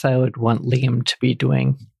research that I would want Liam to be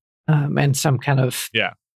doing, and some kind of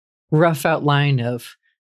rough outline of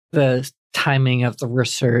the timing of the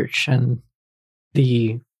research and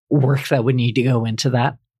the work that would need to go into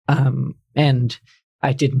that. And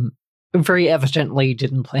I very evidently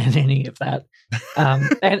didn't plan any of that.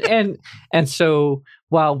 And so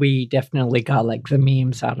while we definitely got the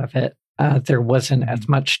memes out of it, there wasn't as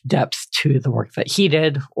much depth to the work that he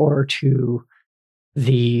did or to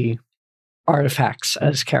the artifacts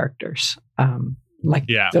as characters.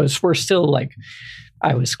 Those were still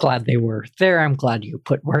I was glad they were there. I'm glad you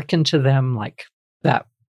put work into them. That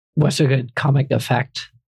was a good comic effect,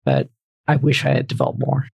 but I wish I had developed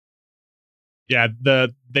more. Yeah,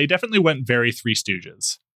 they definitely went very Three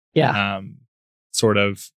Stooges. Yeah. Sort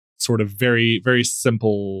of sort of very, very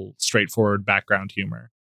simple, straightforward background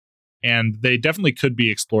humor. And they definitely could be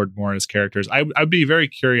explored more as characters. I'd be very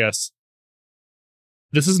curious.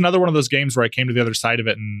 This is another one of those games where I came to the other side of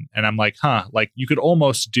it and I'm like, like you could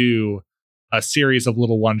almost do a series of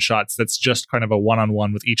little one-shots that's just kind of a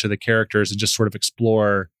one-on-one with each of the characters and just sort of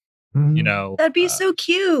explore, that'd be so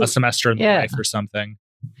cute. A semester in life or something,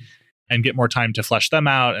 and get more time to flesh them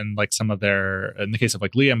out. And like some of their, in the case of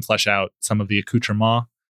like Liam, flesh out some of the accoutrement,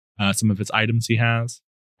 some of his items he has.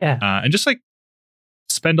 Yeah. And just like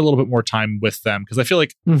spend a little bit more time with them. Cause I feel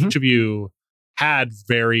like each of you had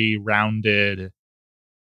very rounded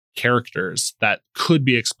characters that could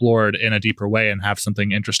be explored in a deeper way and have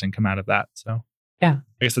something interesting come out of that. So yeah,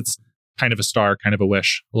 I guess it's kind of a star, kind of a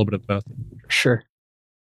wish, a little bit of both. Sure.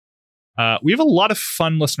 We have a lot of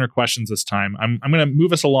fun listener questions this time. I'm going to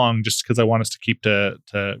move us along just because I want us to keep to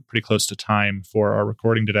pretty close to time for our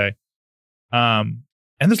recording today. And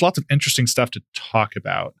there's lots of interesting stuff to talk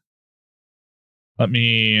about.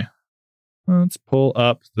 Let's pull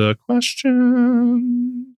up the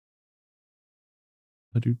question.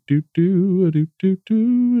 And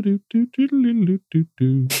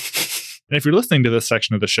if you're listening to this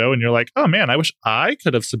section of the show and you're like, oh man, I wish I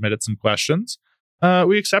could have submitted some questions,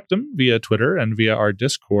 we accept them via Twitter and via our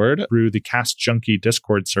Discord through the Cast Junkie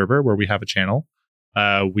Discord server where we have a channel.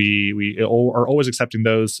 We are always accepting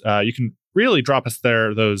those. You can really drop us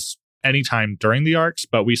those anytime during the arcs,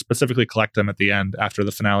 but we specifically collect them at the end after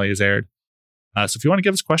the finale is aired. So if you want to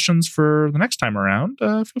give us questions for the next time around,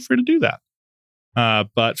 feel free to do that.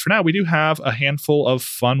 But for now, we do have a handful of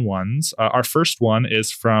fun ones. Our first one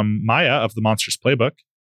is from Maya of the Monsters Playbook,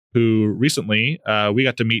 who recently we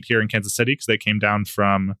got to meet here in Kansas City because they came down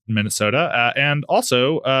from Minnesota. And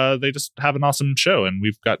also, they just have an awesome show, and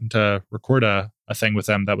we've gotten to record a thing with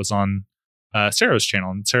them that was on Sarah's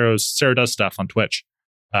channel. And Sarah does stuff on Twitch.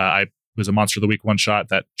 I was a Monster of the Week one-shot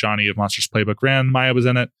that Johnny of Monsters Playbook ran. Maya was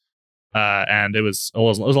in it. And it was a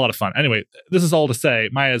lot of fun. Anyway, this is all to say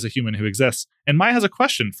Maya is a human who exists. And Maya has a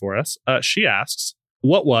question for us. She asks,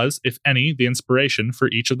 what was, if any, the inspiration for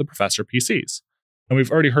each of the Professor PCs? And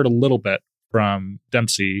we've already heard a little bit from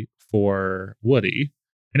Dempsey for Woody.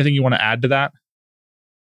 Anything you want to add to that?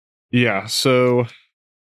 Yeah, so...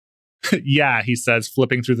 yeah, he says,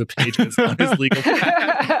 flipping through the pages on his legal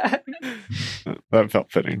pad. That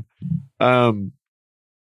felt fitting. So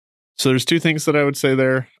there's two things that I would say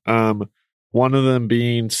there. One of them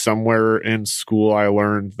being somewhere in school, I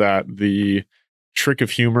learned that the trick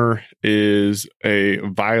of humor is a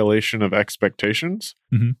violation of expectations.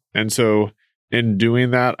 Mm-hmm. And so in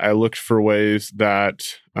doing that, I looked for ways that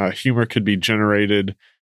humor could be generated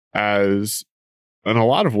as, in a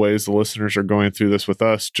lot of ways, the listeners are going through this with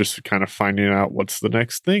us, just kind of finding out what's the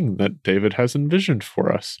next thing that David has envisioned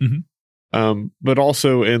for us. Mm-hmm. But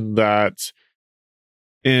also in that,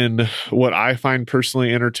 in what I find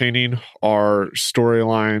personally entertaining are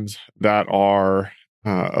storylines that are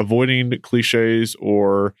avoiding cliches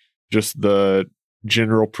or just the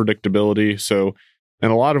general predictability. So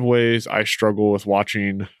in a lot of ways, I struggle with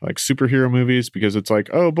watching like superhero movies because it's like,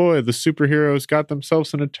 oh boy, the superheroes got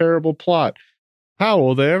themselves in a terrible plot. How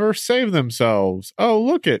will they ever save themselves? Oh,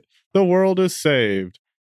 look it, the world is saved.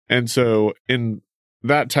 And so in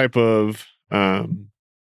that type of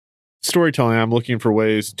storytelling, I'm looking for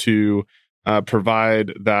ways to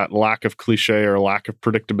provide that lack of cliche or lack of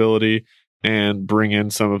predictability and bring in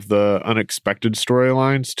some of the unexpected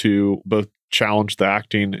storylines to both challenge the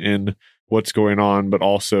acting in what's going on, but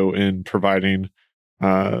also in providing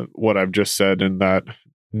what I've just said in that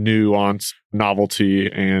nuance,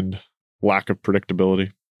 novelty, and lack of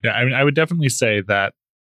predictability. Yeah, I mean, I would definitely say that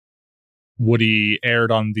Woody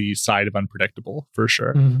erred on the side of unpredictable for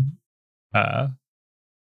sure. Mm-hmm.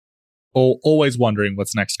 Always wondering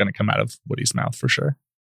what's next going to come out of Woody's mouth for sure.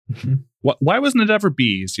 Mm-hmm. Why wasn't it ever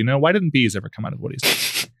bees? Why didn't bees ever come out of Woody's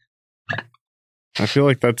mouth? I feel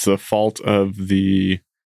like that's the fault of the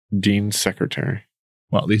dean's secretary.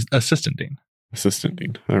 Well, the assistant dean. Assistant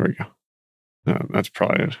dean. There we go. That's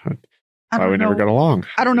probably it. Why we never got along.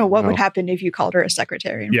 I don't know what would happen if you called her a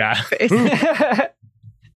secretary. Yeah.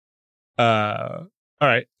 All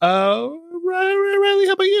right. Riley,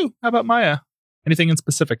 how about you? How about Maya? Anything in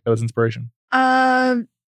specific that was inspiration? Not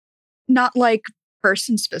like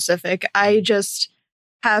person specific. I just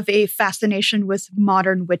have a fascination with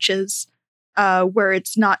modern witches, where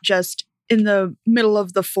it's not just in the middle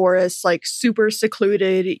of the forest, like super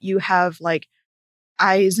secluded. You have like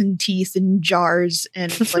eyes and teeth and jars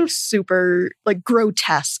and it's like super like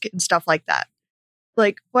grotesque and stuff like that.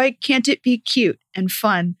 Like, why can't it be cute and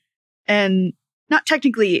fun and not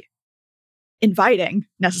technically inviting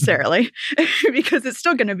necessarily, because it's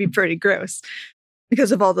still going to be pretty gross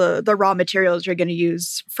because of all the raw materials you're going to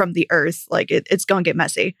use from the earth. Like it's going to get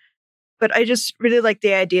messy. But I just really like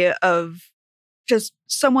the idea of just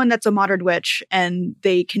someone that's a modern witch and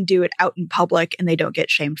they can do it out in public and they don't get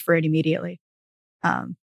shamed for it immediately.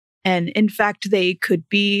 And in fact, they could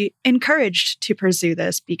be encouraged to pursue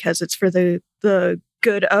this because it's for the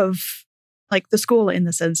good of like the school in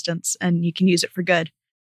this instance, and you can use it for good,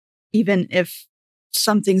 even if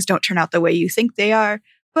some things don't turn out the way you think they are.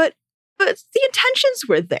 But the intentions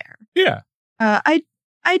were there. Yeah.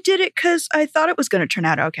 I did it because I thought it was going to turn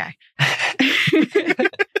out okay.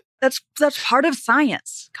 That's part of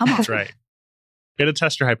science. Come on. That's right. Get to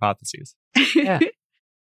test your hypotheses. Yeah.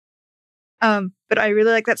 But I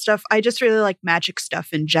really like that stuff. I just really like magic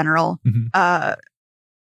stuff in general. Mm-hmm.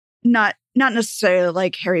 Not necessarily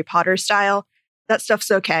like Harry Potter style. That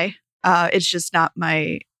stuff's okay. It's just not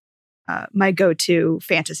my go-to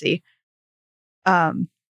fantasy. But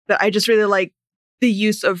I just really like the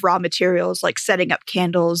use of raw materials, like setting up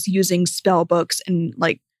candles, using spell books, and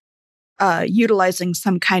like utilizing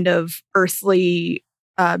some kind of earthly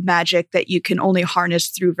magic that you can only harness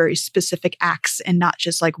through very specific acts and not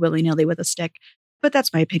just like willy-nilly with a stick. But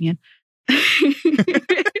that's my opinion.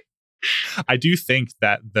 I do think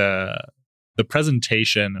that the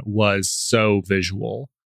presentation was so visual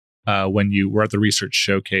when you were at the research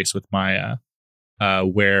showcase with Maya,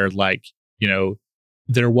 where like, you know,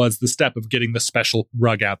 there was the step of getting the special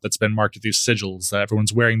rug out that's been marked with these sigils.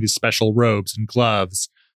 Everyone's wearing these special robes and gloves.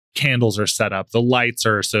 Candles are set up. The lights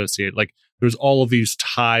are associated. Like there's all of these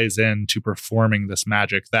ties in to performing this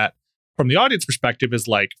magic that from the audience perspective is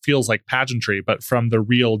like, feels like pageantry, but from the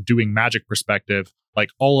real doing magic perspective, like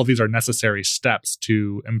all of these are necessary steps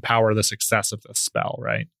to empower the success of this spell,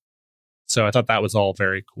 right? So I thought that was all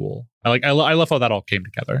very cool. I love how that all came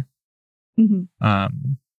together.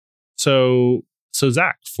 Mm-hmm. So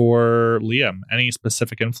Zach, for Liam, any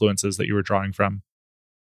specific influences that you were drawing from?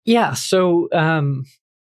 Yeah, so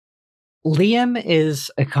Liam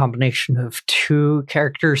is a combination of two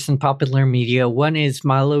characters in popular media. One is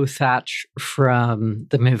Milo Thatch from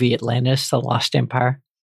the movie Atlantis, The Lost Empire,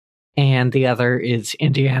 and the other is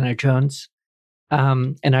Indiana Jones.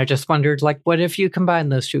 And I just wondered, like, what if you combine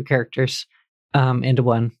those two characters into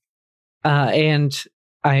one? And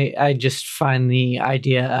I just find the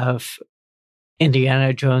idea of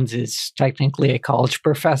Indiana Jones is technically a college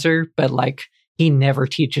professor, but like, he never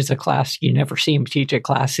teaches a class. You never see him teach a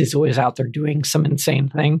class. He's always out there doing some insane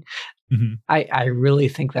thing. Mm-hmm. I really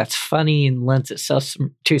think that's funny and lends itself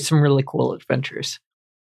to some really cool adventures.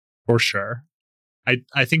 For sure.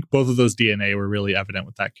 I think both of those DNA were really evident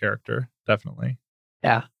with that character. Definitely.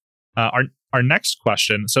 Yeah. Our next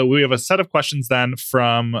question. So we have a set of questions then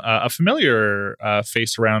from a familiar a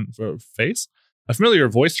familiar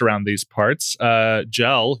voice around these parts.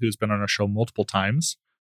 Jell, who's been on our show multiple times.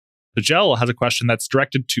 So Jell has a question that's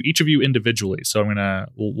directed to each of you individually. So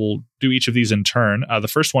we'll do each of these in turn. The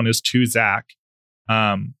first one is to Zach.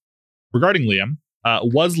 Regarding Liam,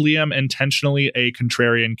 was Liam intentionally a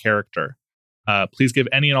contrarian character? Please give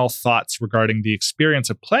any and all thoughts regarding the experience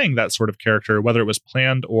of playing that sort of character, whether it was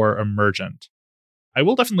planned or emergent. I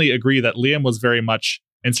will definitely agree that Liam was very much,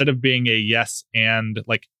 instead of being a yes and,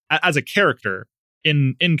 like, as a character,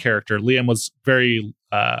 in character, Liam was very...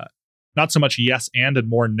 not so much yes and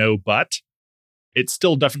more no but. It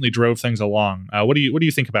still definitely drove things along. What do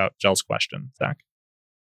you think about Jell's question, Zach?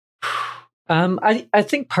 I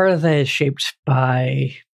think part of that is shaped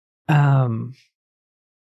by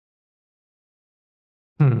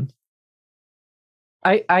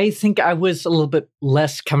I think I was a little bit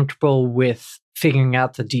less comfortable with figuring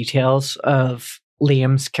out the details of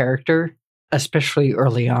Liam's character, especially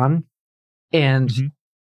early on. And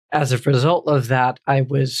as a result of that, I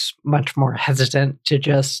was much more hesitant to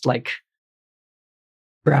just like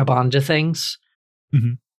grab onto things.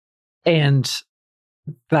 Mm-hmm. And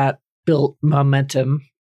that built momentum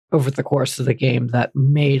over the course of the game that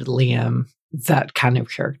made Liam that kind of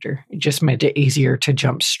character. It just made it easier to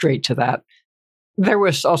jump straight to that. There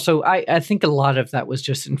was also, I think a lot of that was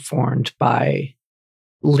just informed by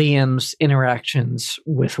Liam's interactions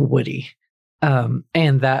with Woody.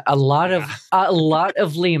 And that a lot of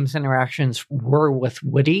Liam's interactions were with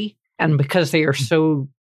Woody, and because they are so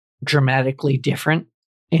dramatically different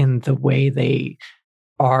in the way they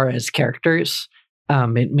are as characters,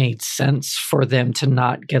 it made sense for them to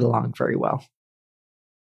not get along very well.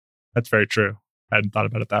 That's very true. I hadn't thought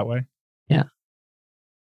about it that way. Yeah.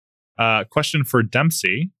 Question for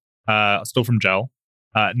Dempsey, still from Jell.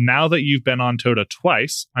 Now that you've been on Toda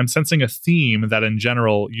twice, I'm sensing a theme that in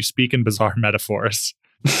general you speak in bizarre metaphors.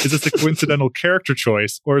 Is this a coincidental character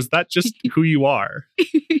choice, or is that just who you are?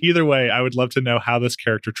 Either way, I would love to know how this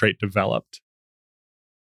character trait developed.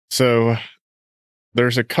 So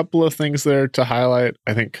there's a couple of things there to highlight.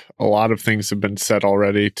 I think a lot of things have been said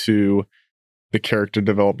already to the character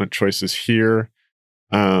development choices here.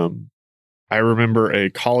 I remember a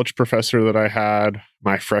college professor that I had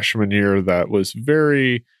my freshman year that was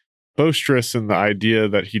very boisterous in the idea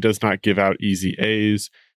that he does not give out easy A's,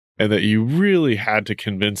 and that you really had to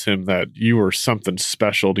convince him that you were something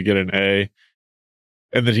special to get an A,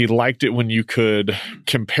 and that he liked it when you could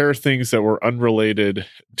compare things that were unrelated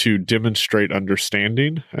to demonstrate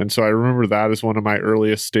understanding. And so I remember that as one of my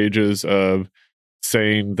earliest stages of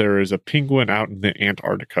saying there is a penguin out in the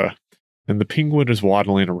Antarctica, and the penguin is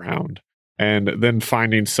waddling around. And then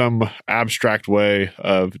finding some abstract way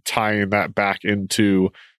of tying that back into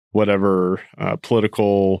whatever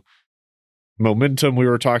political momentum we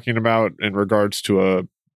were talking about in regards to a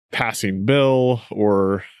passing bill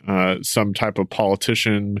or some type of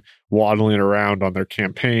politician waddling around on their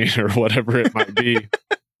campaign or whatever it might be.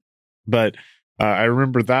 But I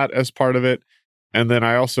remember that as part of it. And then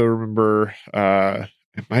I also remember it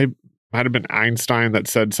might have been Einstein that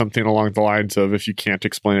said something along the lines of, if you can't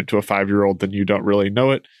explain it to a 5-year-old, then you don't really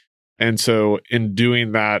know it. And so in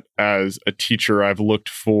doing that as a teacher, I've looked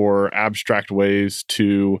for abstract ways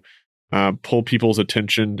to pull people's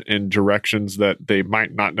attention in directions that they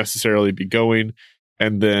might not necessarily be going,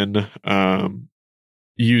 and then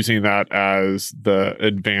using that as the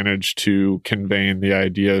advantage to conveying the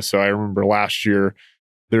idea. So I remember last year,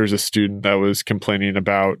 there was a student that was complaining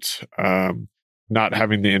about not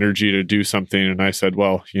having the energy to do something. And I said,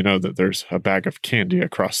 well, you know that there's a bag of candy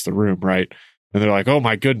across the room, right? And they're like, oh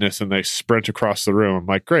my goodness. And they sprint across the room. I'm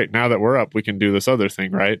like, great. Now that we're up, we can do this other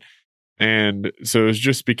thing, right? And so it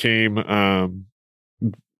just became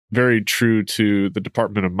very true to the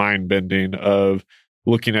Department of Mind Bending of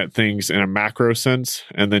looking at things in a macro sense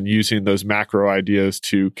and then using those macro ideas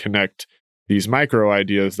to connect these micro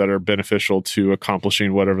ideas that are beneficial to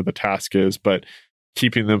accomplishing whatever the task is, but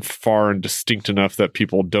keeping them far and distinct enough that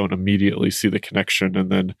people don't immediately see the connection. And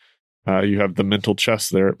then you have the mental chess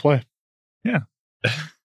there at play. Yeah.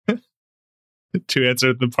 To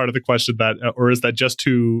answer the part of the question that, or is that just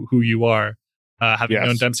who you are? Having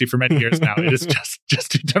known Dempsey for many years now, it is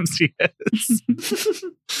just who Dempsey is.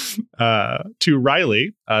 To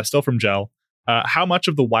Riley, still from Gel, how much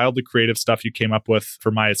of the wildly creative stuff you came up with for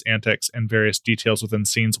Maya's antics and various details within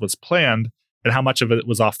scenes was planned, and how much of it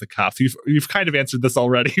was off the cuff? You've kind of answered this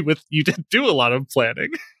already with you did do a lot of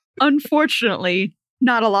planning. Unfortunately,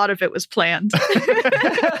 not a lot of it was planned.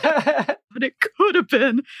 But it could have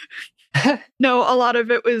been. No, a lot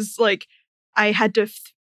of it was like I had to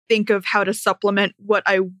think of how to supplement what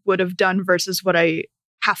I would have done versus what I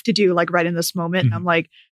have to do like right in this moment. Mm-hmm. And I'm like,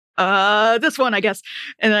 this one, I guess.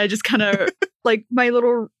 And I just kind of like my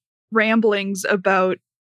little ramblings about,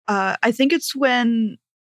 I think it's when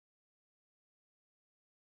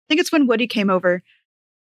Woody came over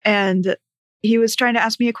and he was trying to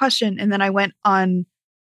ask me a question. And then I went on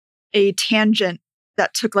a tangent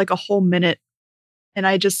that took like a whole minute. And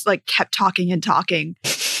I just like kept talking.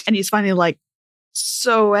 And he's finally like,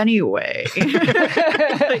 so anyway,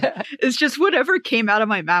 like, it's just whatever came out of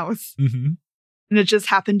my mouth. Mm-hmm. And it just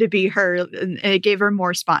happened to be her. And it gave her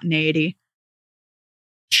more spontaneity.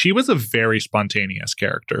 She was a very spontaneous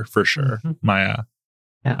character for sure, mm-hmm. Maya.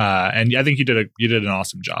 Yeah. And I think you did an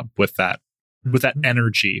awesome job with that, mm-hmm. with that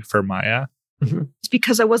energy for Maya. Mm-hmm. It's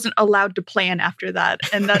because I wasn't allowed to plan after that.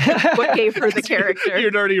 And that's what gave her the character.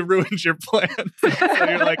 You'd already ruined your plan. So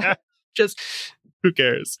you're like, just who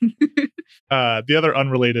cares? The other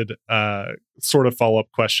unrelated sort of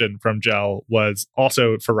follow-up question from Gel was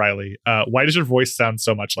also for Riley. Why does your voice sound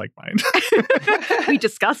so much like mine? We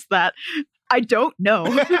discussed that. I don't know.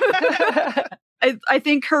 I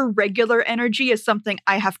think her regular energy is something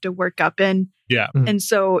I have to work up in. Yeah. And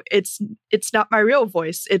so it's not my real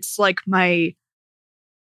voice. It's like I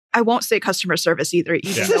won't say customer service either,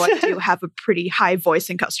 even though I do have a pretty high voice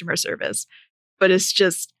in customer service. But it's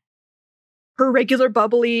just her regular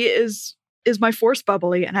bubbly is my forced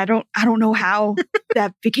bubbly. And I don't know how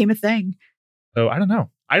that became a thing. Oh, I don't know.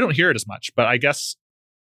 I don't hear it as much, but I guess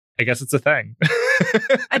it's a thing.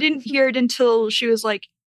 I didn't hear it until she was like,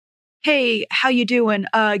 hey, how you doing?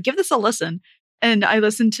 Give this a listen. And I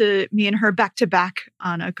listened to me and her back to back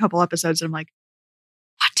on a couple episodes. And I'm like,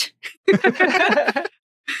 what?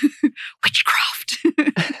 Witchcraft.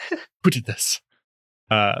 Who did this?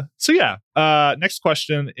 Next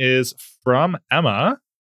question is from Emma,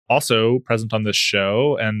 also present on this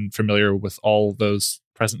show and familiar with all those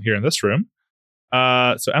present here in this room.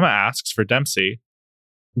 So Emma asks for Dempsey,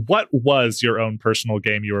 what was your own personal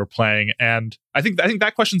game you were playing? And I think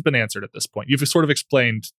that question's been answered at this point. You've sort of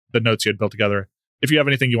explained the notes you had built together. If you have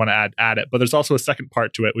anything you want to add it. But there's also a second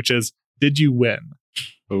part to it, which is, did you win?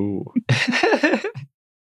 Oh.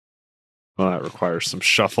 Well, that requires some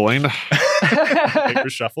shuffling. The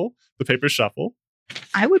paper shuffle.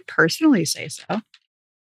 I would personally say so.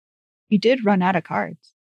 You did run out of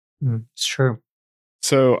cards. It's true.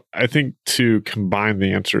 So I think to combine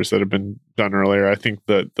the answers that have been done earlier, I think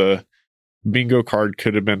that the bingo card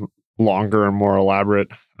could have been longer and more elaborate.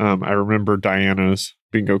 I remember Diana's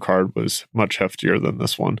bingo card was much heftier than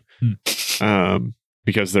this one.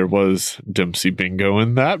 Because there was Dempsey Bingo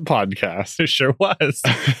in that podcast. It sure was.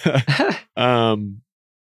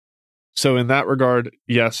 So in that regard,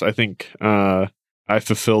 yes, I think I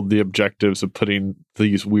fulfilled the objectives of putting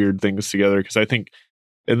these weird things together, because I think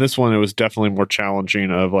in this one, it was definitely more challenging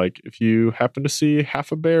of like, if you happen to see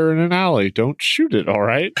half a bear in an alley, don't shoot it, all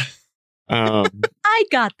right? I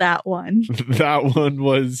got that one. That one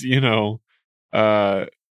was,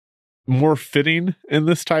 more fitting in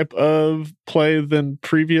this type of play than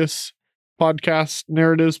previous podcast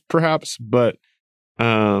narratives, perhaps, but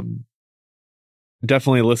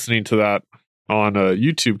definitely listening to that on a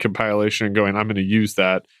YouTube compilation and going, I'm going to use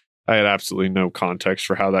that. I had absolutely no context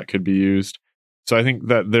for how that could be used. So I think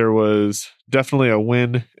that there was definitely a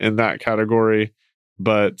win in that category,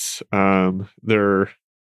 but there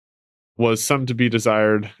was some to be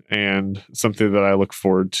desired and something that I look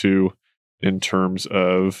forward to in terms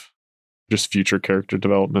of just future character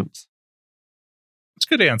developments. It's a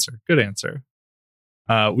good answer. Good answer.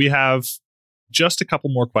 We have just a couple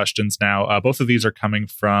more questions now. Both of these are coming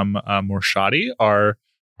from Morshadi, our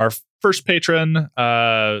first patron,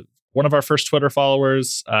 one of our first Twitter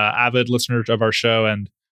followers, avid listener of our show, and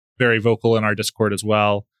very vocal in our Discord as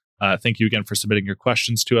well. Thank you again for submitting your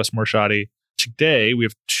questions to us, Morshadi. Today, we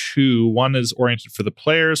have two. One is oriented for the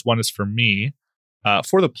players. One is for me.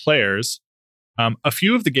 For the players, a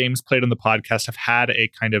few of the games played on the podcast have had a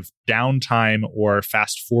kind of downtime or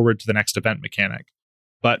fast forward to the next event mechanic.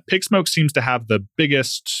 But Pigsmoke seems to have the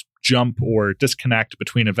biggest jump or disconnect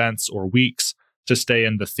between events or weeks to stay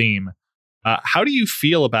in the theme. How do you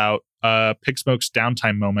feel about Pigsmoke's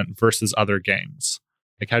downtime moment versus other games?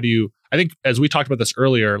 Like, I think as we talked about this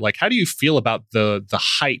earlier, like, how do you feel about the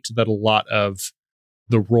height that a lot of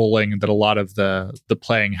the rolling, that a lot of the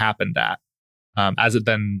playing happened at? As it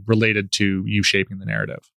then related to you shaping the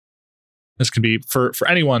narrative. This can be for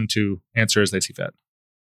anyone to answer as they see fit.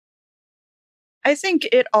 I think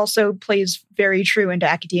it also plays very true into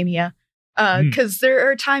academia, because there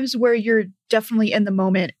are times where you're definitely in the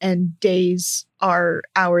moment and days are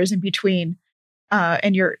hours in between,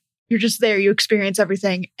 and you're just there, you experience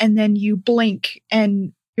everything, and then you blink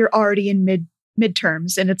and you're already in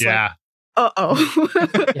midterms, and it's like,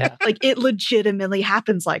 uh-oh. Yeah. Like, it legitimately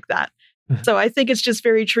happens like that. So I think it's just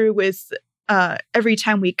very true with every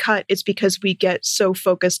time we cut, it's because we get so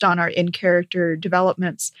focused on our in-character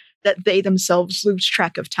developments that they themselves lose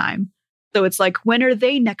track of time. So it's like, when are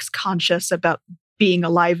they next conscious about being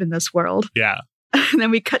alive in this world? Yeah. And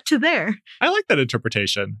then we cut to there. I like that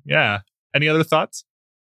interpretation. Yeah. Any other thoughts?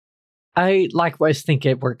 I likewise think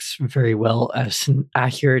it works very well as an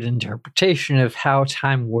accurate interpretation of how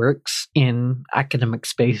time works in academic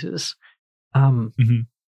spaces.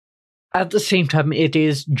 At the same time, it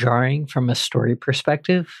is jarring from a story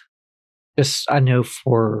perspective. Just, I know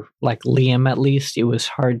for like Liam, at least, it was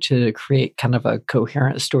hard to create kind of a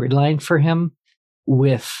coherent storyline for him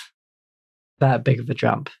with that big of a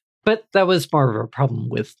jump. But that was more of a problem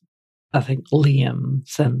with, I think, Liam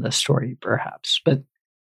than the story, perhaps. But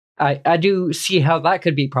I do see how that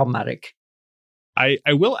could be problematic. I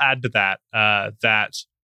will add to that that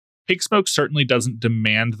Pigsmoke certainly doesn't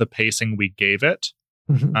demand the pacing we gave it.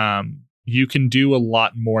 Mm-hmm. You can do a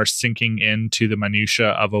lot more sinking into the minutia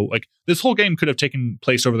of this whole game could have taken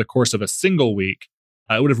place over the course of a single week.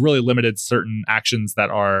 It would have really limited certain actions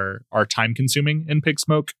that are time consuming in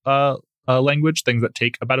Pigsmoke language, things that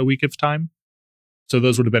take about a week of time. So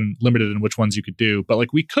those would have been limited in which ones you could do. But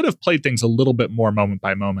like, we could have played things a little bit more moment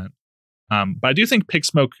by moment. But I do think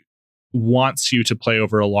Pigsmoke wants you to play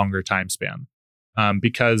over a longer time span,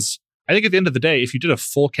 because I think at the end of the day, if you did a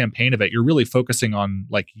full campaign of it, you're really focusing on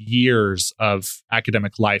like years of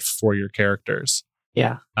academic life for your characters.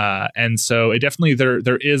 Yeah. And so it definitely,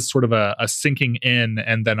 there is sort of a sinking in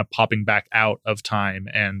and then a popping back out of time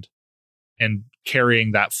and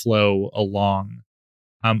carrying that flow along.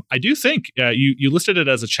 I do think you listed it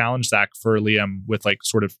as a challenge, Zach, for Liam, with like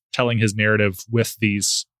sort of telling his narrative with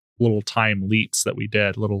these little time leaps that we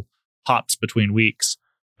did, little hops between weeks.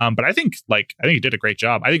 But I think he did a great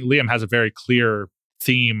job. I think Liam has a very clear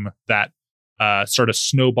theme that sort of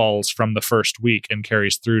snowballs from the first week and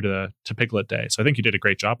carries through to Piglet Day. So I think you did a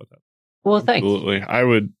great job with it. Well, thanks. Absolutely.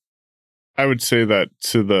 I would say that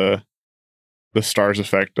to the stars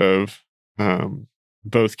effect of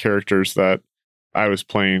both characters that I was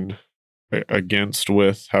playing against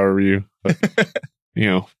with, however you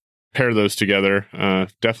pair those together.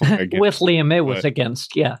 Definitely against, with Liam, it was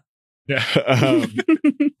against, yeah.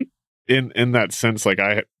 In that sense, like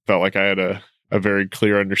I felt like I had a very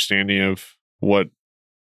clear understanding of what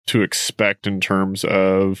to expect in terms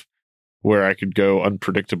of where I could go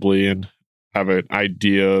unpredictably and have an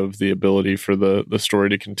idea of the ability for the story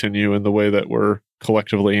to continue in the way that we're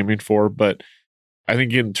collectively aiming for. But I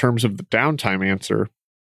think in terms of the downtime answer,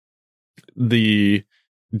 the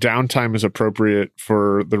downtime is appropriate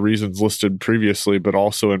for the reasons listed previously, but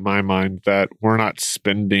also in my mind that we're not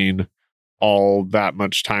spending all that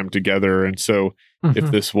much time together. And so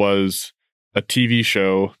if this was a TV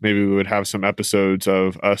show, maybe we would have some episodes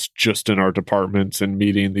of us just in our departments and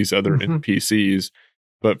meeting these other NPCs.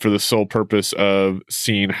 But for the sole purpose of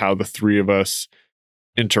seeing how the three of us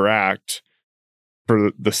interact,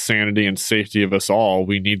 for the sanity and safety of us all,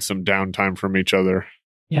 we need some downtime from each other.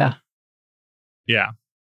 Yeah. Yeah.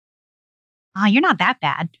 Oh, you're not that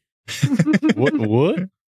bad. What?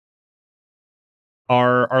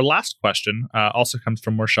 Our last question also comes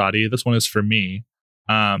from Morshadi. This one is for me.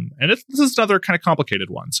 And this is another kind of complicated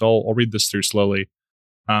one, so I'll read this through slowly.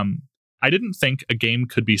 I didn't think a game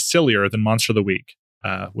could be sillier than Monster of the Week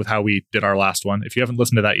with how we did our last one. If you haven't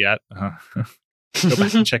listened to that yet, go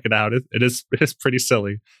back and check it out. It is pretty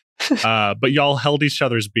silly. But y'all held each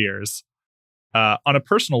other's beers. On a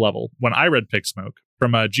personal level, when I read Pigsmoke,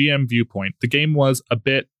 from a GM viewpoint, the game was a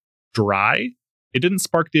bit dry. It didn't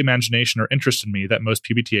spark the imagination or interest in me that most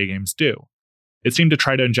PBTA games do. It seemed to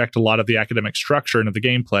try to inject a lot of the academic structure into the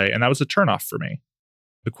gameplay, and that was a turnoff for me.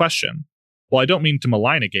 The question, while I don't mean to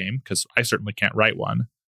malign a game, because I certainly can't write one,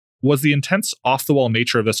 was the intense off-the-wall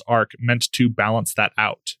nature of this arc meant to balance that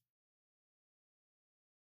out?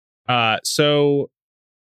 So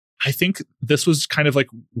I think this was kind of like,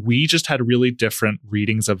 we just had really different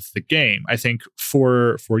readings of the game. I think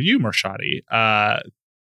for you, Morshadi,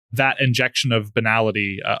 that injection of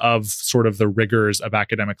banality of sort of the rigors of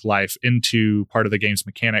academic life into part of the game's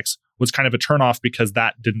mechanics was kind of a turnoff because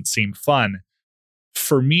that didn't seem fun.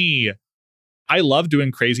 For me, I love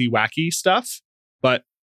doing crazy, wacky stuff, but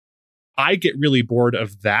I get really bored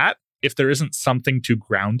of that if there isn't something to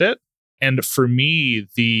ground it. And for me,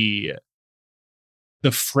 the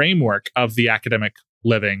framework of the academic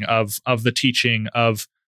living, of the teaching, of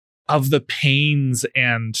the pains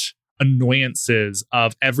and annoyances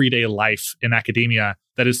of everyday life in academia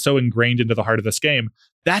that is so ingrained into the heart of this game,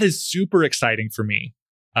 that is super exciting for me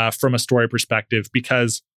from a story perspective,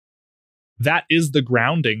 because that is the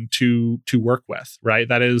grounding to work with, right?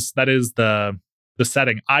 That is the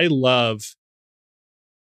setting. I love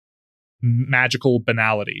magical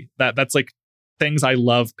banality. That's like things I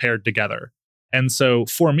love paired together. And so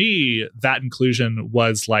for me, that inclusion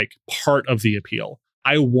was like part of the appeal.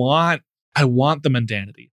 I want the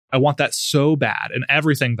mundanity. I want that so bad in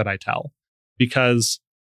everything that I tell, because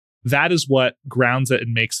that is what grounds it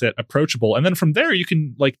and makes it approachable. And then from there, you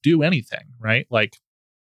can like do anything, right? Like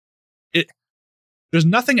there's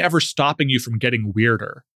nothing ever stopping you from getting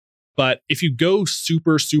weirder. But if you go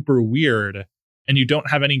super, super weird and you don't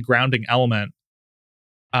have any grounding element,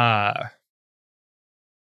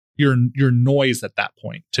 your noise at that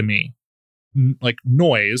point, to me, like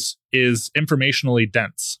noise is informationally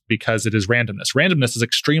dense because it is randomness. Randomness is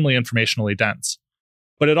extremely informationally dense,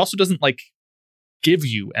 but it also doesn't like give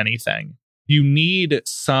you anything. You need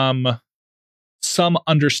some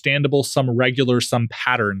understandable, some regular, some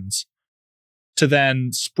patterns to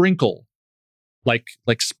then sprinkle, like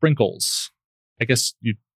sprinkles. I guess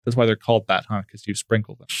that's why they're called that, huh? Because you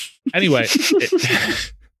sprinkle them. Anyway,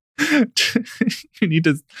 you need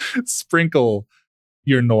to sprinkle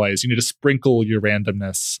your noise. You need to sprinkle your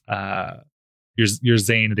randomness, your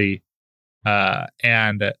zanity,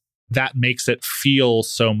 and that makes it feel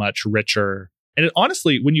so much richer. And it,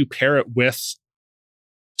 honestly, when you pair it with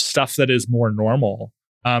stuff that is more normal,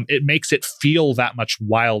 it makes it feel that much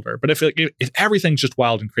wilder. But if everything's just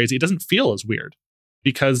wild and crazy, it doesn't feel as weird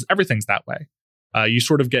because everything's that way. You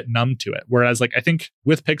sort of get numb to it. Whereas, like, I think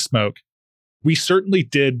with Pigsmoke, we certainly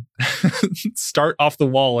did start off the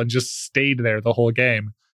wall and just stayed there the whole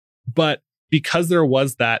game. But because there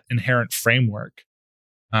was that inherent framework,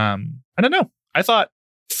 I don't know. I thought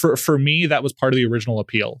for me, that was part of the original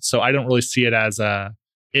appeal. So I don't really see it as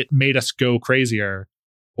it made us go crazier,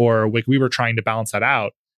 or like we were trying to balance that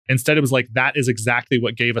out. Instead, it was like, that is exactly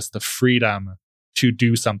what gave us the freedom to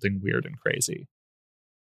do something weird and crazy.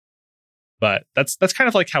 But that's kind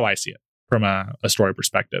of like how I see it from a story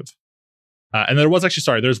perspective. And there was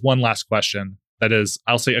actually, there's one last question. That is,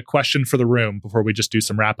 I'll say a question for the room before we just do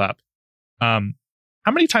some wrap up. How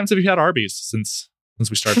many times have you had Arby's since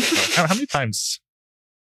we started? How many times?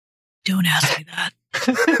 Don't ask me that.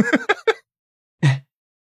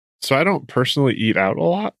 So I don't personally eat out a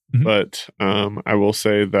lot, but I will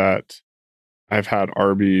say that I've had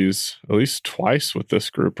Arby's at least twice with this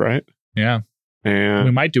group, right? Yeah. And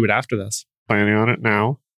we might do it after this. Planning on it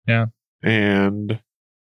now. Yeah. And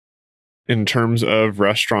in terms of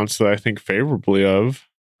restaurants that I think favorably of,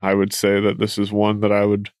 I would say that this is one that I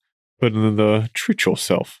would put in the treat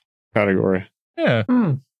yourself category. Yeah.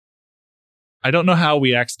 I don't know how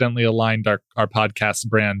we accidentally aligned our podcast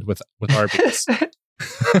brand with Arby's.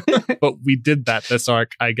 But we did that this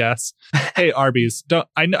arc, I guess. Hey, Arby's,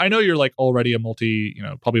 I know you're like already a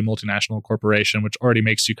probably multinational corporation, which already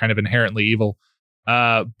makes you kind of inherently evil.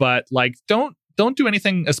 But like, don't do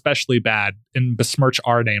anything especially bad and besmirch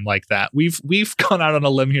our name like that. We've gone out on a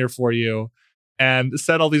limb here for you and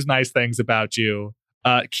said all these nice things about you.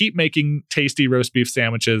 Keep making tasty roast beef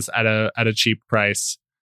sandwiches at a cheap price,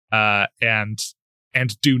 and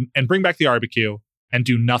bring back the barbecue and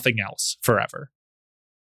do nothing else forever.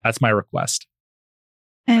 That's my request.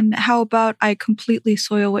 And how about I completely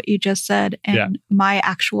soil what you just said, and my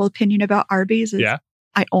actual opinion about Arby's is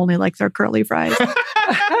I only like their curly fries.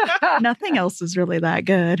 Nothing else is really that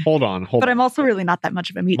good. Hold on. But I'm also really not that much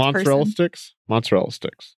of a meat person. Mozzarella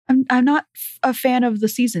sticks. I'm not a fan of the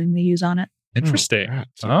seasoning they use on it. Interesting.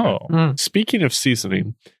 Speaking of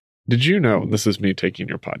seasoning, did you know, this is me taking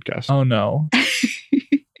your podcast. Oh, no.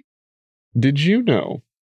 Did you know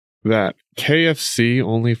that KFC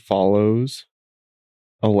only follows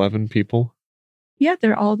 11 people? Yeah,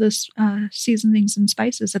 they're all this seasonings and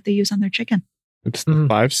spices that they use on their chicken. It's the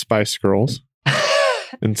 5 Spice Girls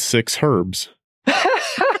and 6 herbs.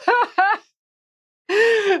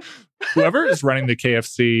 Whoever is running the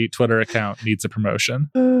KFC Twitter account needs a promotion.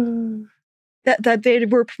 That they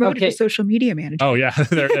were promoted to social media manager. Oh, yeah.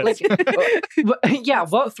 There it is. Yeah,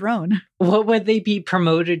 what throne? What would they be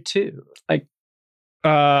promoted to? Like,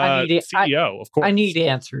 CEO, of course. I need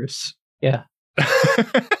answers. Yeah.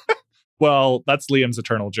 Well, that's Liam's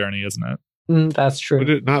eternal journey, isn't it? That's true. Would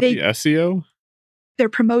it not be SEO? Their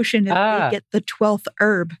promotion is they get the 12th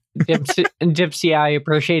herb. Dipsy, I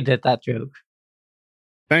appreciated that joke.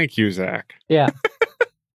 Thank you, Zach. Yeah.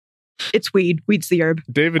 It's weed. Weed's the herb.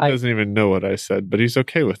 David doesn't even know what I said, but he's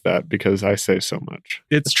okay with that because I say so much.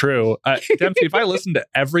 It's true. Dempsey, if I listened to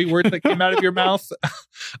every word that came out of your mouth,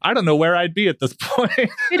 I don't know where I'd be at this point.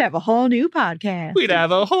 We'd have a whole new podcast.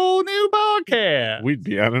 We'd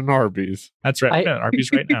be at an Arby's. That's right. We're at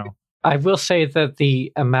Arby's right now. I will say that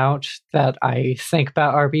the amount that I think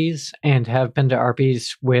about Arby's and have been to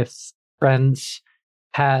Arby's with friends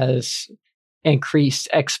has increased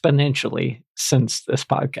exponentially since this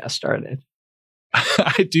podcast started.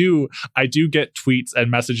 I do get tweets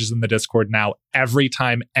and messages in the Discord now every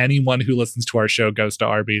time anyone who listens to our show goes to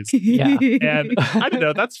Arby's. Yeah. And I don't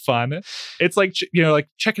know, that's fun. It's like, like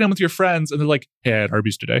checking in with your friends and they're like, hey, I had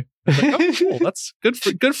Arby's today. Like, oh, cool. That's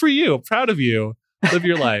good for you. I'm proud of you. Live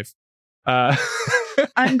your life.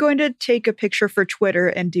 I'm going to take a picture for Twitter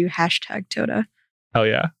and do hashtag Toda. Hell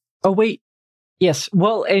yeah. Oh, wait. Yes.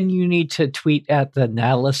 Well, and you need to tweet at the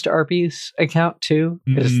Nihilist Arby's account too,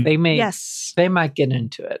 because they might get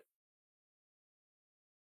into it.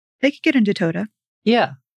 They could get into Toda.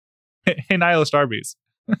 Yeah. Hey, Nihilist Arby's.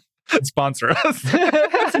 Sponsor us.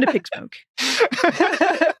 Listen to Pig Smoke.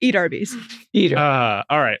 Eat Arby's. Eat Arby's.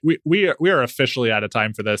 All right. We are officially out of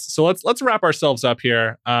time for this. So let's wrap ourselves up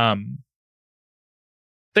here.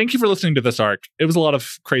 Thank you for listening to this arc. It was a lot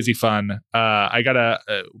of crazy fun. I gotta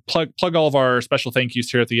plug all of our special thank yous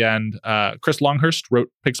here at the end. Chris Longhurst wrote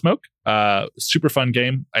Pig Smoke. Super fun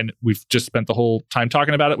game, and we've just spent the whole time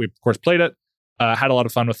talking about it. We of course played it, had a lot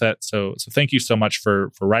of fun with it. So thank you so much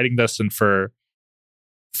for writing this and for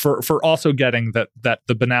also getting that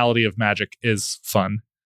the banality of magic is fun.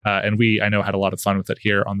 And I know had a lot of fun with it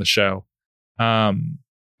here on the show.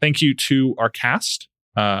 Thank you to our cast,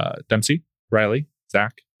 Dempsey, Riley,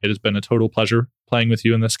 Zach. It has been a total pleasure playing with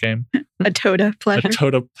you in this game. A Toda pleasure. A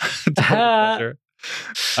total pleasure.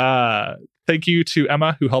 Thank you to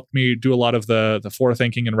Emma, who helped me do a lot of the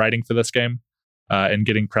forethinking and writing for this game, and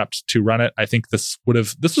getting prepped to run it. I think this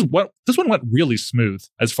one went really smooth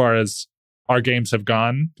as far as our games have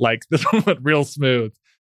gone. Like, this one went real smooth,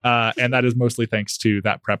 and that is mostly thanks to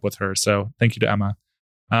that prep with her. So thank you to Emma.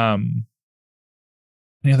 Any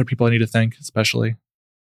other people I need to thank, especially?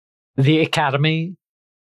 The Academy.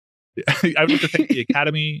 I would like to thank the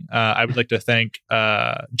Academy. I would like to thank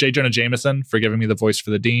J. Jonah Jameson for giving me the voice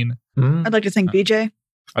for the Dean. I'd like to thank BJ.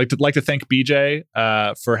 I'd like to thank BJ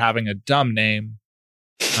for having a dumb name.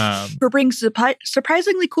 For being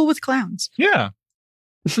surprisingly cool with clowns. Yeah.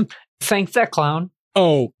 Thanks, that clown.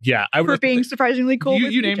 Oh, yeah. For being surprisingly cool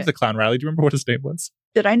with You named BJ. the clown, Riley. Do you remember what his name was?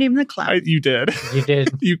 Did I name the clown? You did. You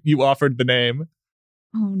did. You offered the name.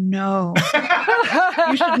 Oh, no.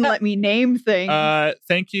 You shouldn't let me name things.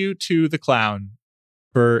 Thank you to the clown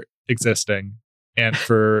for existing and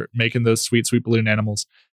for making those sweet, sweet balloon animals.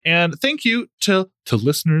 And thank you to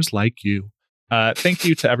listeners like you. Thank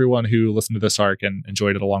you to everyone who listened to this arc and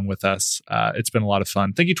enjoyed it along with us. It's been a lot of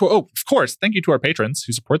fun. Thank you to of course, thank you to our patrons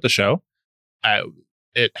who support the show.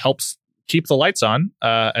 It helps keep the lights on.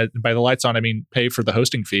 By the lights on, I mean pay for the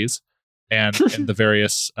hosting fees and the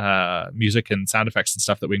various music and sound effects and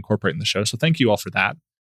stuff that we incorporate in the show. So thank you all for that.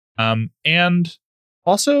 And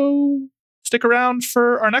also stick around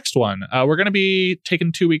for our next one. We're going to be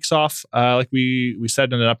taking 2 weeks off. Like we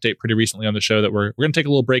said in an update pretty recently on the show that we're going to take a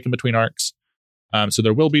little break in between arcs. So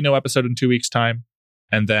there will be no episode in 2 weeks' time.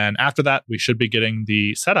 And then after that, we should be getting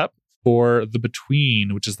the setup for The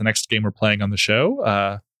Between, which is the next game we're playing on the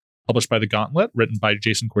show, published by The Gauntlet, written by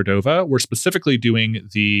Jason Cordova. We're specifically doing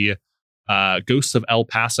the Ghosts of El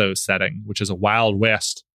Paso setting, which is a Wild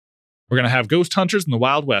West. We're going to have ghost hunters in the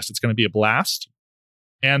Wild West. It's going to be a blast.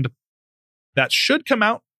 And that should come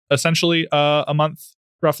out essentially a month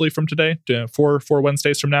roughly from today, to four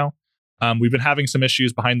Wednesdays from now. We've been having some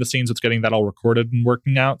issues behind the scenes with getting that all recorded and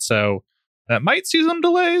working out. So that might see some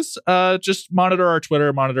delays. Just monitor our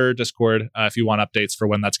Twitter, monitor Discord if you want updates for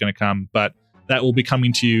when that's going to come. But that will be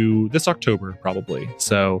coming to you this October, probably.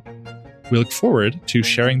 So we look forward to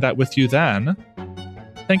sharing that with you then.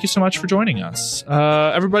 Thank you so much for joining us.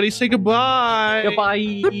 Everybody say goodbye.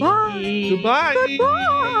 Goodbye. Goodbye. Goodbye.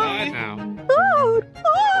 Bye now.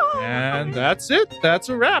 Goodbye. And that's it. That's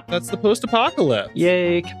a wrap. That's the post-apocalypse.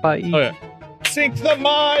 Yay, goodbye. Oh, yeah. Sync the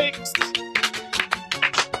mics.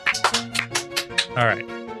 All right.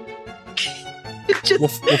 Just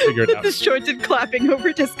We'll figure it out. disjointed clapping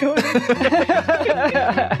over Discord.